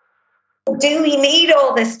 Yeah. Do we need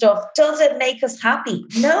all this stuff? Does it make us happy?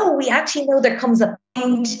 No, we actually know there comes a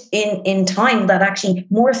point in time that actually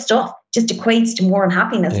more stuff just equates to more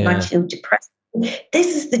unhappiness and actually depression.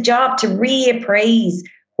 This is the job to reappraise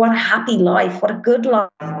what a happy life, what a good life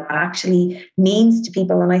actually means to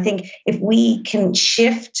people. And I think if we can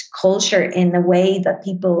shift culture in a way that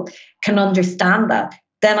people can understand that,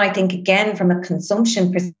 then I think, again, from a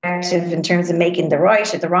consumption perspective, in terms of making the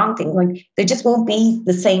right or the wrong thing, like there just won't be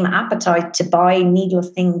the same appetite to buy needless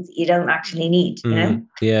things that you don't actually need,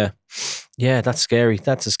 Yeah. Yeah, that's scary.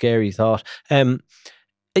 That's a scary thought.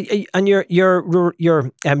 And your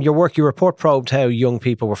work, your report probed how young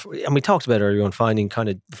people were, and we talked about earlier on finding kind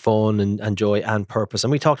of fun and joy and purpose,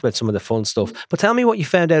 and we talked about some of the fun stuff. But tell me what you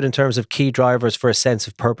found out in terms of key drivers for a sense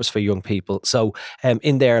of purpose for young people. So,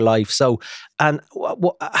 in their life. So, and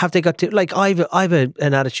what have they got to like? I've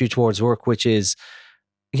an attitude towards work which is,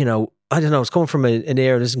 I don't know, it's coming from an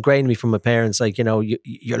era that's ingrained in me from my parents. Like,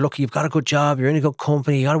 you're lucky you've got a good job, you're in a good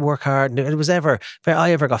company, you got to work hard. And if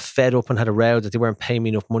I ever got fed up and had a row that they weren't paying me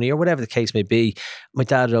enough money or whatever the case may be, my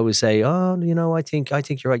dad would always say, I think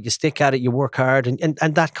you're right. You stick at it, you work hard, and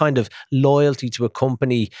that kind of loyalty to a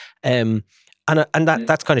company. And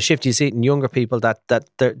that's kind of shifty. You see it in younger people that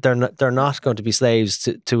they're not going to be slaves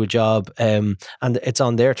to a job, and it's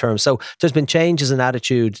on their terms. So there's been changes in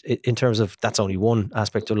attitude in terms of that's only one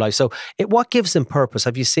aspect of life. So what gives them purpose?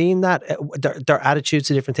 Have you seen that their attitudes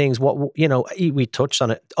to different things? What we touched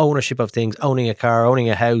on it: ownership of things, owning a car, owning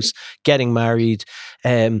a house, getting married,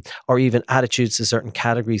 or even attitudes to certain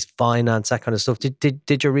categories, finance, that kind of stuff.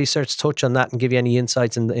 Did your research touch on that and give you any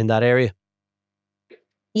insights in that area?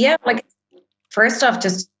 Yeah, first off,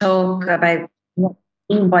 just talk about what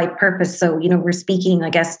we mean by purpose. So, we're speaking, I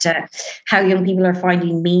guess, to how young people are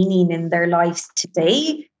finding meaning in their lives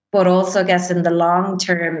today, but also, I guess, in the long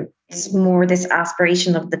term, it's more this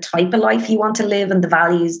aspiration of the type of life you want to live and the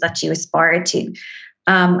values that you aspire to.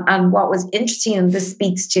 And what was interesting, and this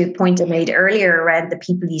speaks to a point I made earlier around the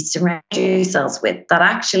people you surround yourselves with, that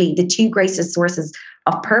actually the two greatest sources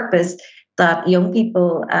of purpose that young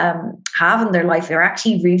people have in their life are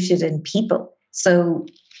actually rooted in people. So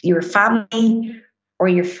your family or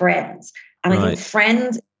your friends. And I think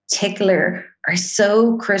friends in particular are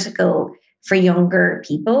so critical for younger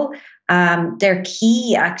people. They're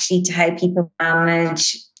key actually to how people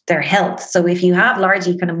manage their health. So if you have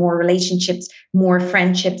largely kind of more relationships, more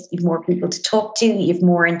friendships, you have more people to talk to, you have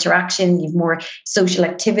more interaction, you have more social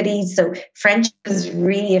activities. So friendship is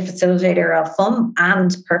really a facilitator of fun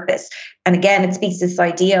and purpose. And again, it speaks to this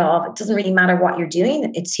idea of it doesn't really matter what you're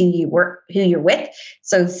doing, it's who you're with.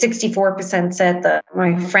 So 64% said that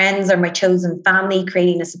my friends are my chosen family,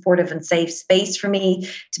 creating a supportive and safe space for me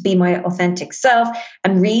to be my authentic self.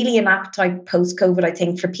 And really an appetite post-COVID, I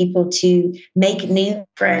think, for people to make new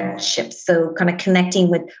friendships. So kind of connecting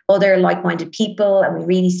with other like-minded people. And we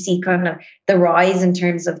really see kind of the rise in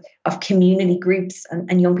terms of community groups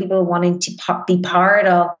and young people wanting to be part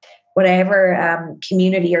of whatever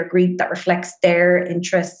community or group that reflects their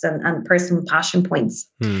interests and personal passion points.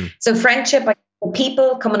 So friendship,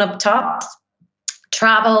 people coming up top,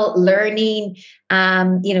 travel, learning,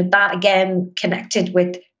 that again connected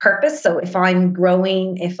with purpose. So if I'm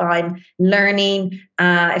growing, if I'm learning,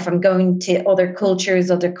 if I'm going to other cultures,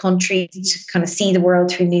 other countries to kind of see the world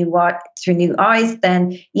through new eyes,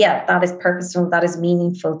 then that is purposeful, that is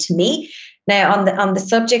meaningful to me. Now on the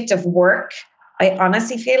subject of work, I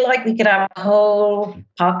honestly feel like we could have a whole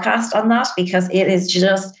podcast on that, because it is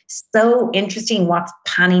just so interesting what's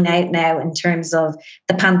panning out now in terms of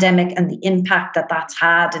the pandemic and the impact that that's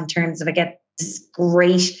had in terms of, again, this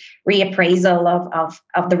great reappraisal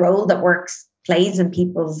of the role that work plays in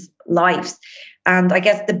people's lives. And I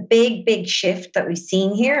guess the big shift that we've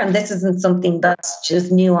seen here, and this isn't something that's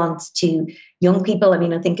just nuanced to young people. I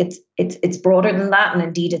mean, I think it's broader than that, and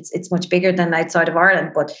indeed it's much bigger than outside of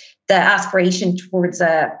Ireland. But the aspiration towards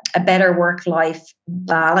a better work-life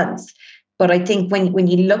balance. But I think when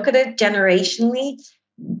you look at it generationally,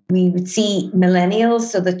 we would see millennials,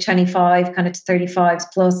 so the 25 kind of to 35s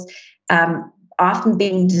plus, often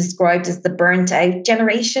being described as the burnt out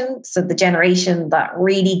generation. So the generation that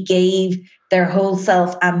really gave their whole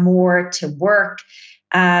self and more to work.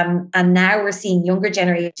 And now we're seeing younger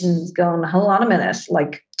generations going, hold on a minute,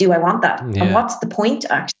 like, do I want that? Yeah. And what's the point,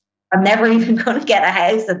 actually? I'm never even going to get a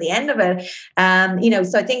house at the end of it.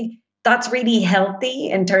 So I think that's really healthy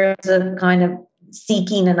in terms of kind of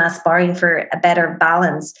seeking and aspiring for a better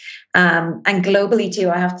balance. And globally too,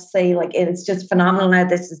 I have to say, like, it's just phenomenal how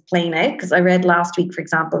this is playing out, because I read last week, for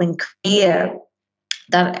example, in Korea,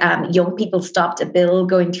 that young people stopped a bill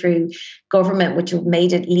going through government, which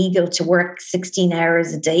made it legal to work 16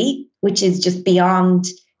 hours a day, which is just beyond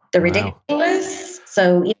the ridiculous.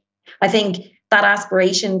 So I think that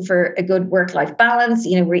aspiration for a good work-life balance,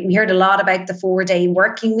 we heard a lot about the 4-day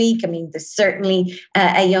working week. I mean, there's certainly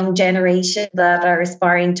a young generation that are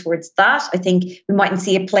aspiring towards that. I think we mightn't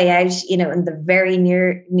see it play out, in the very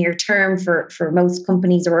near term for most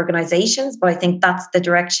companies or organizations, but I think that's the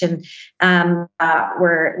direction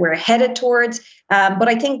we're headed towards. But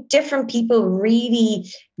I think different people really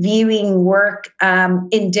viewing work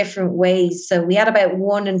in different ways. So we had about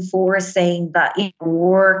 1 in 4 saying that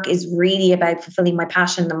work is really about fulfilling my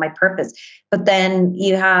passion and my purpose. But then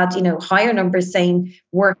you had, higher numbers saying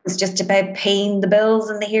work is just about paying the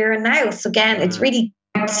bills in the here and now. So again, it's really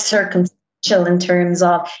circumstantial in terms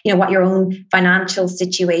of, what your own financial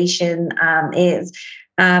situation is.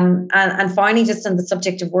 And finally, just on the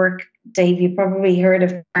subject of work, Dave, you probably heard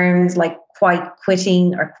of terms like quite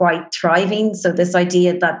quitting or quite thriving. So this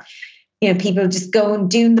idea that, people just go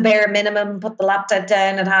and do the bare minimum, put the laptop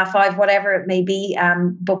down at 5:30, whatever it may be.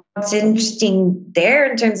 But what's interesting there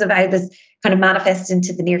in terms of how this kind of manifests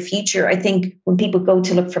into the near future, I think when people go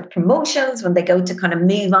to look for promotions, when they go to kind of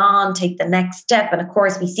move on, take the next step, and of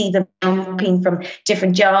course we see them jumping from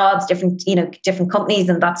different jobs, different companies,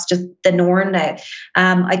 and that's just the norm now.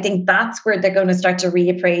 I think that's where they're going to start to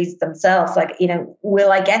reappraise themselves. Like,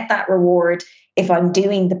 will I get that reward if I'm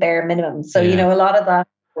doing the bare minimum? So, a lot of that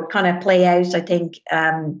will kind of play out, I think,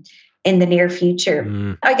 in the near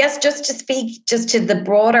future. I guess just to speak just to the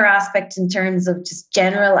broader aspect in terms of just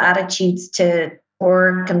general attitudes to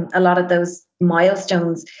work and a lot of those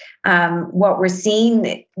milestones, what we're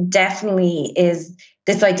seeing definitely is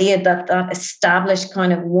this idea that established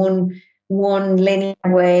kind of one linear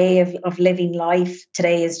way of living life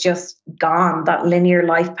today is just gone. That linear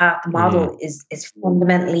life path model is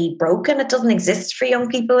fundamentally broken. It doesn't exist for young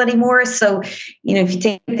people anymore. So, if you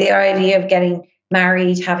think the idea of getting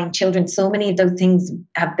married, having children, so many of those things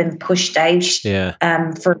have been pushed out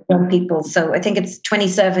for young people. So I think it's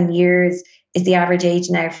 27 years is the average age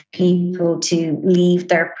now for people to leave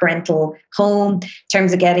their parental home. In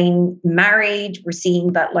terms of getting married, we're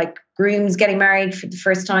seeing that like grooms getting married for the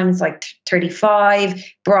first time is like 35,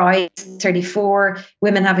 brides 34,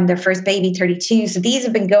 women having their first baby 32. So these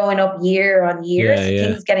have been going up year on year.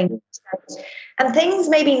 Things getting, and things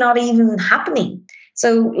maybe not even happening.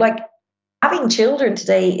 So like having children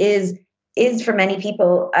today is for many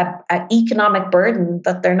people an economic burden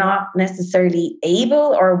that they're not necessarily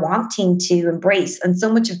able or wanting to embrace. And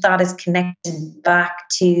so much of that is connected back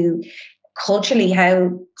to culturally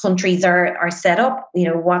how countries are set up,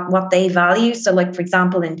 what they value. So like, for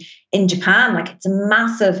example, in Japan, like it's a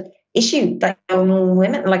massive issue that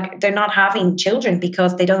women, like they're not having children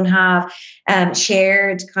because they don't have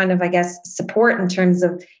shared kind of, I guess, support in terms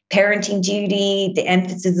of parenting duty. The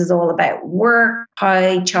emphasis is all about work,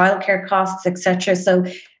 high childcare costs, etc. So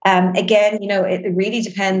again, it really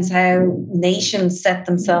depends how nations set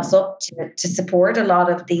themselves up to support a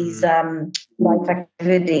lot of these life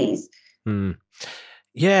activities.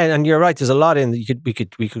 Yeah, and you're right. There's a lot in. We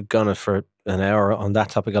could go on it for an hour on that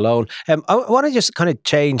topic alone. I want to just kind of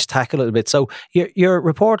change tack a little bit. So your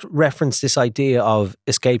report referenced this idea of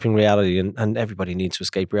escaping reality, and everybody needs to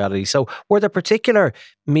escape reality. So were there particular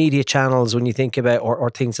media channels when you think about, or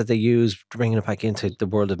things that they use, bringing it back into the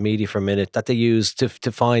world of media for a minute, that they use to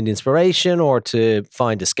find inspiration or to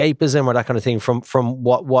find escapism or that kind of thing from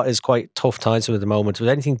what is quite tough times at the moment? Was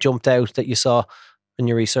anything jumped out that you saw in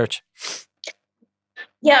your research?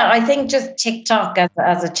 Yeah, I think just TikTok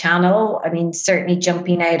as a channel, I mean, certainly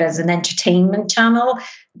jumping out as an entertainment channel,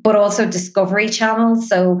 but also discovery channel.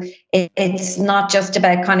 So it's not just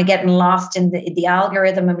about kind of getting lost in the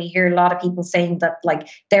algorithm. And we hear a lot of people saying that like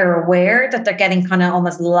they're aware that they're getting kind of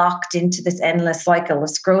almost locked into this endless cycle of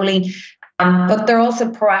scrolling. But they're also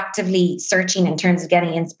proactively searching in terms of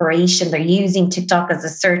getting inspiration. They're using TikTok as a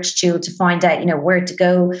search tool to find out, where to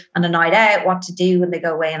go on a night out, what to do when they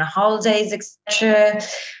go away on holidays, etc.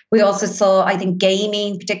 We also saw, I think,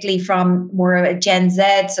 gaming, particularly from more of a Gen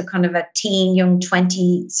Z, so kind of a teen, young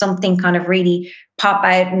 20-something kind of really pop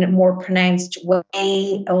out in a more pronounced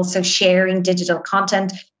way. Also sharing digital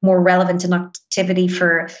content, more relevant and activity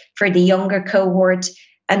for the younger cohort.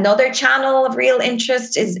 Another channel of real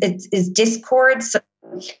interest is Discord. So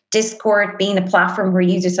Discord being a platform where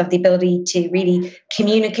users have the ability to really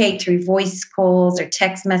communicate through voice calls or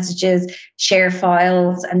text messages, share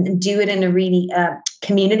files, and do it in a really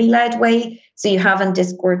community-led way. So you have on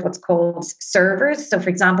Discord what's called servers. So for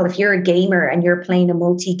example, if you're a gamer and you're playing a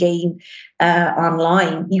multi-game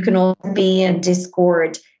online, you can also be in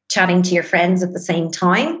Discord chatting to your friends at the same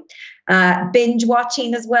time. Binge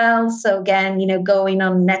watching as well. So again, going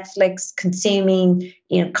on Netflix, consuming,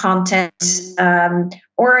 content,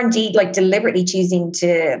 or indeed like deliberately choosing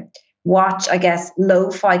to watch, I guess,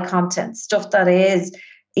 lo-fi content, stuff that is,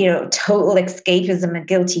 total escapism and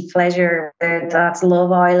guilty pleasure, whether that's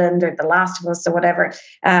Love Island or The Last of Us or whatever.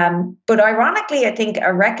 But ironically, I think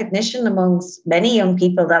a recognition amongst many young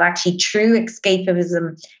people that actually true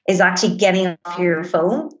escapism is actually getting off your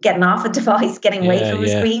phone, getting off a device, getting away from a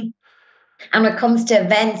screen. And when it comes to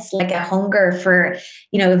events, like a hunger for,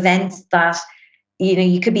 events that,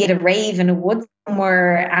 you could be at a rave in a wood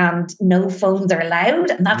somewhere and no phones are allowed.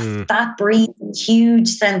 And that breeds a huge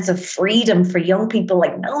sense of freedom for young people.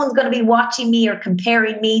 Like no one's going to be watching me or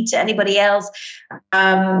comparing me to anybody else.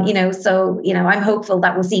 So, I'm hopeful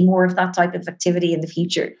that we'll see more of that type of activity in the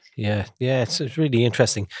future. Yeah. It's really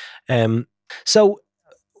interesting. So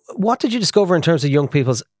what did you discover in terms of young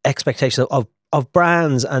people's expectations of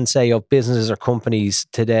brands and say of businesses or companies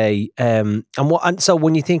today? And so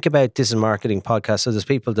when you think about this in marketing podcasts, so there's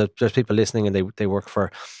people listening and they work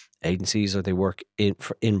for agencies or they work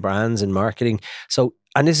in brands and marketing. So,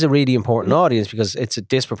 and this is a really important audience because it's a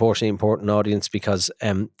disproportionately important audience because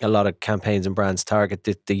a lot of campaigns and brands target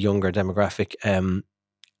the younger demographic.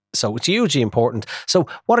 So it's hugely important. So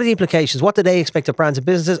what are the implications? What do they expect of brands and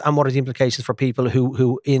businesses? And what are the implications for people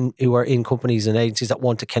who are in companies and agencies that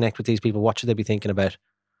want to connect with these people? What should they be thinking about?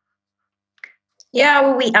 Yeah,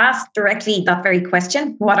 well, we asked directly that very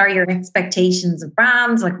question. What are your expectations of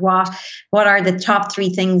brands? Like what are the top 3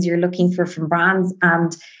 things you're looking for from brands?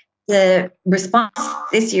 And the response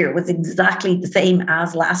this year was exactly the same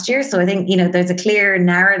as last year. So I think, there's a clear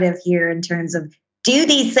narrative here in terms of do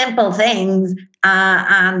these simple things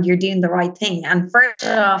and you're doing the right thing. And first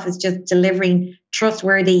off is just delivering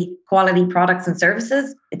trustworthy quality products and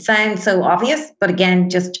services. It sounds so obvious, but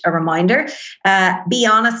again, just a reminder, be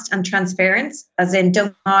honest and transparent, as in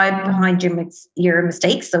don't hide behind your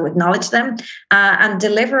mistakes. So acknowledge them and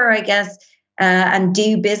deliver, I guess, and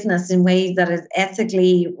do business in ways that is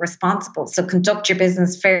ethically responsible. So conduct your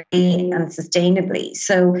business fairly and sustainably.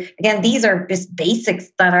 So again, these are just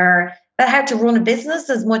basics that are how to run a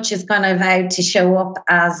business as much as kind of how to show up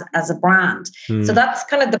as a brand. So that's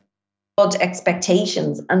kind of the broad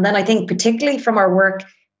expectations. And then I think particularly from our work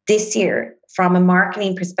this year, from a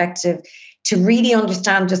marketing perspective, to really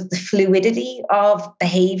understand just the fluidity of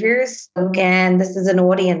behaviors. So again, this is an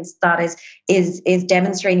audience that is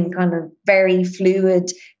demonstrating kind of very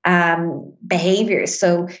fluid behaviors.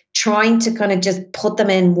 So trying to kind of just put them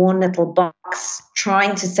in one little box,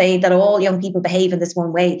 trying to say that all young people behave in this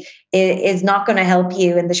one way is not going to help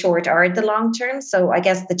you in the short or the long term. So I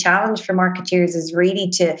guess the challenge for marketeers is really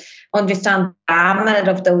to understand the gamut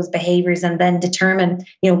of those behaviors and then determine,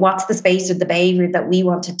 what's the space of the behavior that we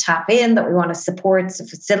want to tap in, that we want to support, to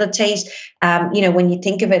facilitate. When you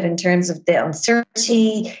think of it in terms of the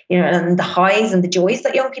uncertainty, and the highs and the joys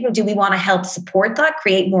that young people do, we want to help support that,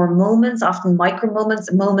 create more moments, often micro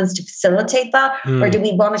moments to facilitate that, or do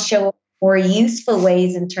we want to show more useful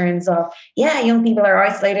ways in terms of, young people are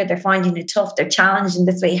isolated, they're finding it tough, they're challenged in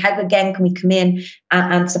this way. How again can we come in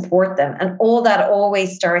and support them? And all that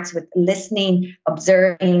always starts with listening,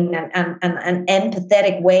 observing, and an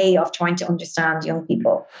empathetic way of trying to understand young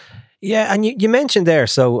people. Yeah, and you mentioned there,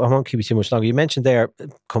 so I won't keep you too much longer. You mentioned there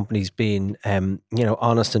companies being,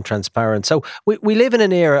 honest and transparent. So we live in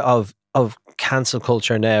an era of cancel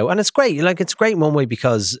culture now, and it's great. Like, it's great in one way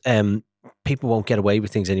because people won't get away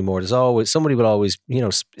with things anymore. There's always somebody will always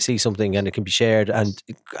see something and it can be shared, and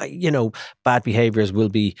bad behaviors will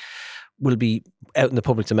be out in the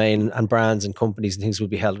public domain, and brands and companies and things will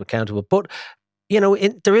be held accountable. But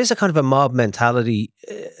there is a kind of a mob mentality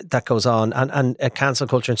that goes on, and a cancel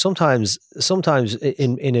culture. And sometimes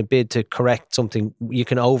in a bid to correct something, you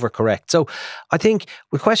can overcorrect. So I think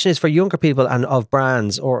the question is for younger people and of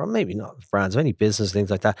brands, or maybe not of brands, of any business, things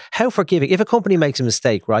like that, how forgiving, if a company makes a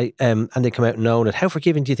mistake, right, and they come out and own it, how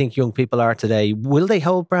forgiving do you think young people are today? Will they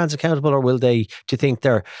hold brands accountable, or do you think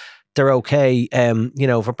they're okay?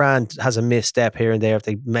 If a brand has a misstep here and there, if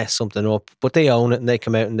they mess something up, but they own it and they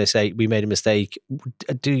come out and they say, we made a mistake.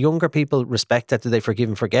 Do younger people respect that? Do they forgive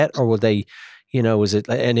and forget? Or will they, is it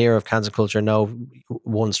an era of cancel culture? No,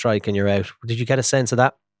 one strike and you're out. Did you get a sense of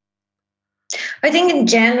that? I think in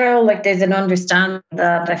general, like, there's an understanding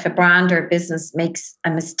that if a brand or a business makes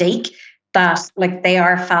a mistake, that like they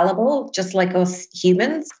are fallible, just like us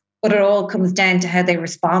humans. But it all comes down to how they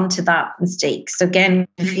respond to that mistake. So again,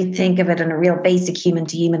 if you think of it on a real basic human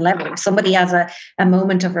to human level, if somebody has a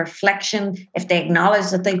moment of reflection, if they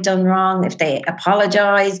acknowledge that they've done wrong, if they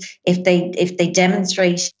apologize, if they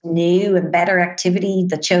demonstrate new and better activity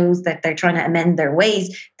that shows that they're trying to amend their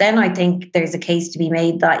ways, then I think there's a case to be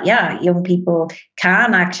made that, young people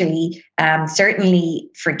can actually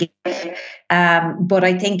certainly forgive. But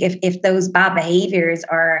I think if those bad behaviors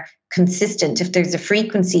are consistent, if there's a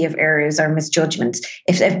frequency of errors or misjudgments,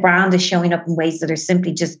 if brand is showing up in ways that are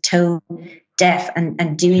simply just tone deaf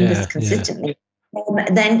and doing this consistently,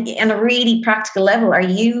 then on a really practical level, are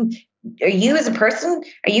you as a person,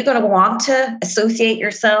 are you going to want to associate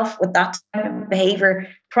yourself with that type of behavior?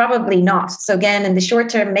 Probably not. So again, in the short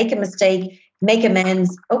term, make a mistake, make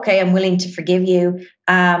amends. Okay, I'm willing to forgive you.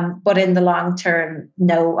 But in the long term,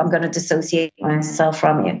 no, I'm going to dissociate myself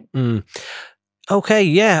from you. Okay,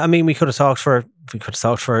 yeah. I mean, we could have talked for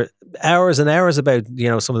hours and hours about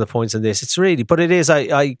some of the points in this. It's really, but it is.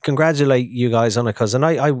 I congratulate you guys on it, because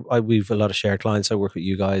we've a lot of shared clients. I work with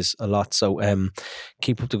you guys a lot, so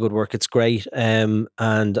keep up the good work. It's great, and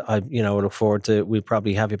I look forward to. We'll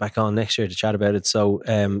probably have you back on next year to chat about it. So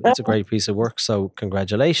it's a great piece of work. So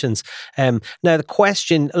congratulations. Now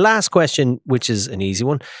the last question, which is an easy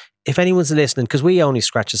one. If anyone's listening, because we only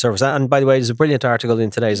scratch the surface, and by the way, there's a brilliant article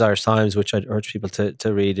in today's Irish Times, which I'd urge people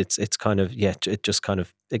to read. It's kind of, it just kind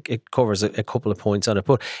of, it covers a couple of points on it.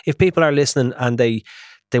 But if people are listening and they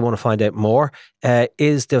want to find out more,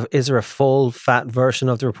 is there a full fat version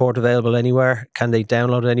of the report available anywhere? Can they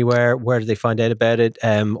download it anywhere? Where do they find out about it?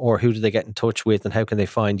 Or who do they get in touch with, and how can they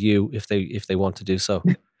find you if they want to do so?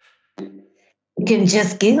 You can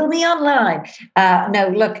just Google me online.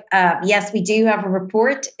 Yes, we do have a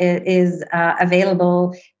report. It is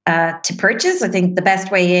available to purchase. I think the best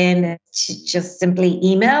way in is to just simply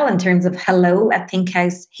email in terms of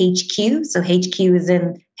hello@Thinkhouse HQ. So HQ is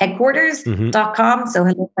in headquarters.com. So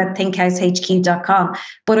hello@thinkhousehq.com.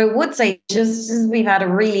 But I would say, just as we've had a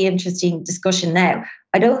really interesting discussion now,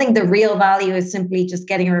 I don't think the real value is simply just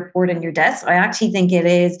getting a report on your desk. I actually think it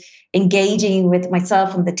is engaging with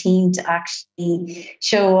myself and the team to actually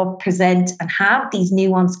show up, present, and have these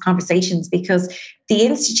nuanced conversations, because the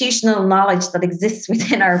institutional knowledge that exists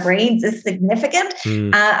within our brains is significant.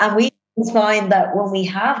 And we find that when we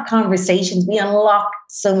have conversations, we unlock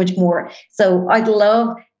so much more. So I'd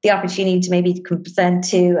love the opportunity to maybe present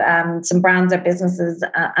to some brands or businesses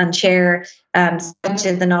and share such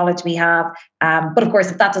of the knowledge we have. But of course,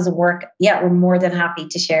 if that doesn't work, we're more than happy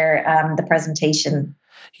to share the presentation.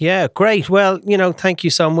 Yeah, great. Well, thank you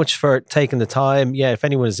so much for taking the time. Yeah, if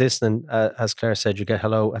anyone is listening, as Claire said, you get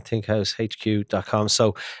hello@thinkhousehq.com.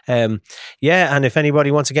 So, and if anybody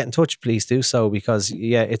wants to get in touch, please do so, because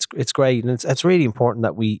it's great, and it's really important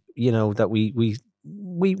that we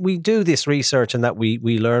do this research and that we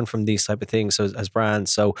learn from these type of things as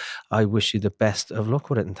brands. So I wish you the best of luck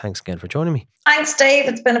with it, and thanks again for joining me. Thanks, Dave.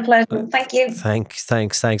 It's been a pleasure. Thank you. Thanks.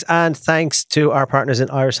 And thanks to our partners in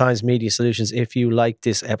Irish Times Media Solutions. If you like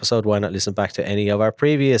this episode, why not listen back to any of our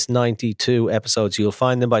previous 92 episodes? You'll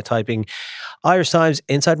find them by typing Irish Times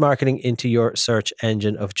Inside Marketing into your search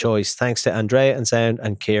engine of choice. Thanks to Andrea on sound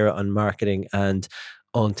and Kira on marketing. And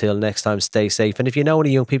Until next time, stay safe. And if you know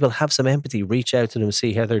any young people, have some empathy, reach out to them,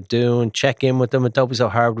 see how they're doing, check in with them, and don't be so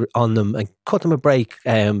hard on them, and cut them a break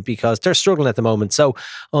because they're struggling at the moment. So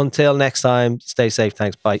until next time, stay safe.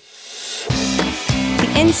 Thanks. Bye.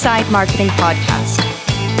 The Inside Marketing Podcast,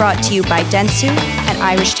 brought to you by Dentsu and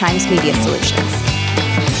Irish Times Media Solutions.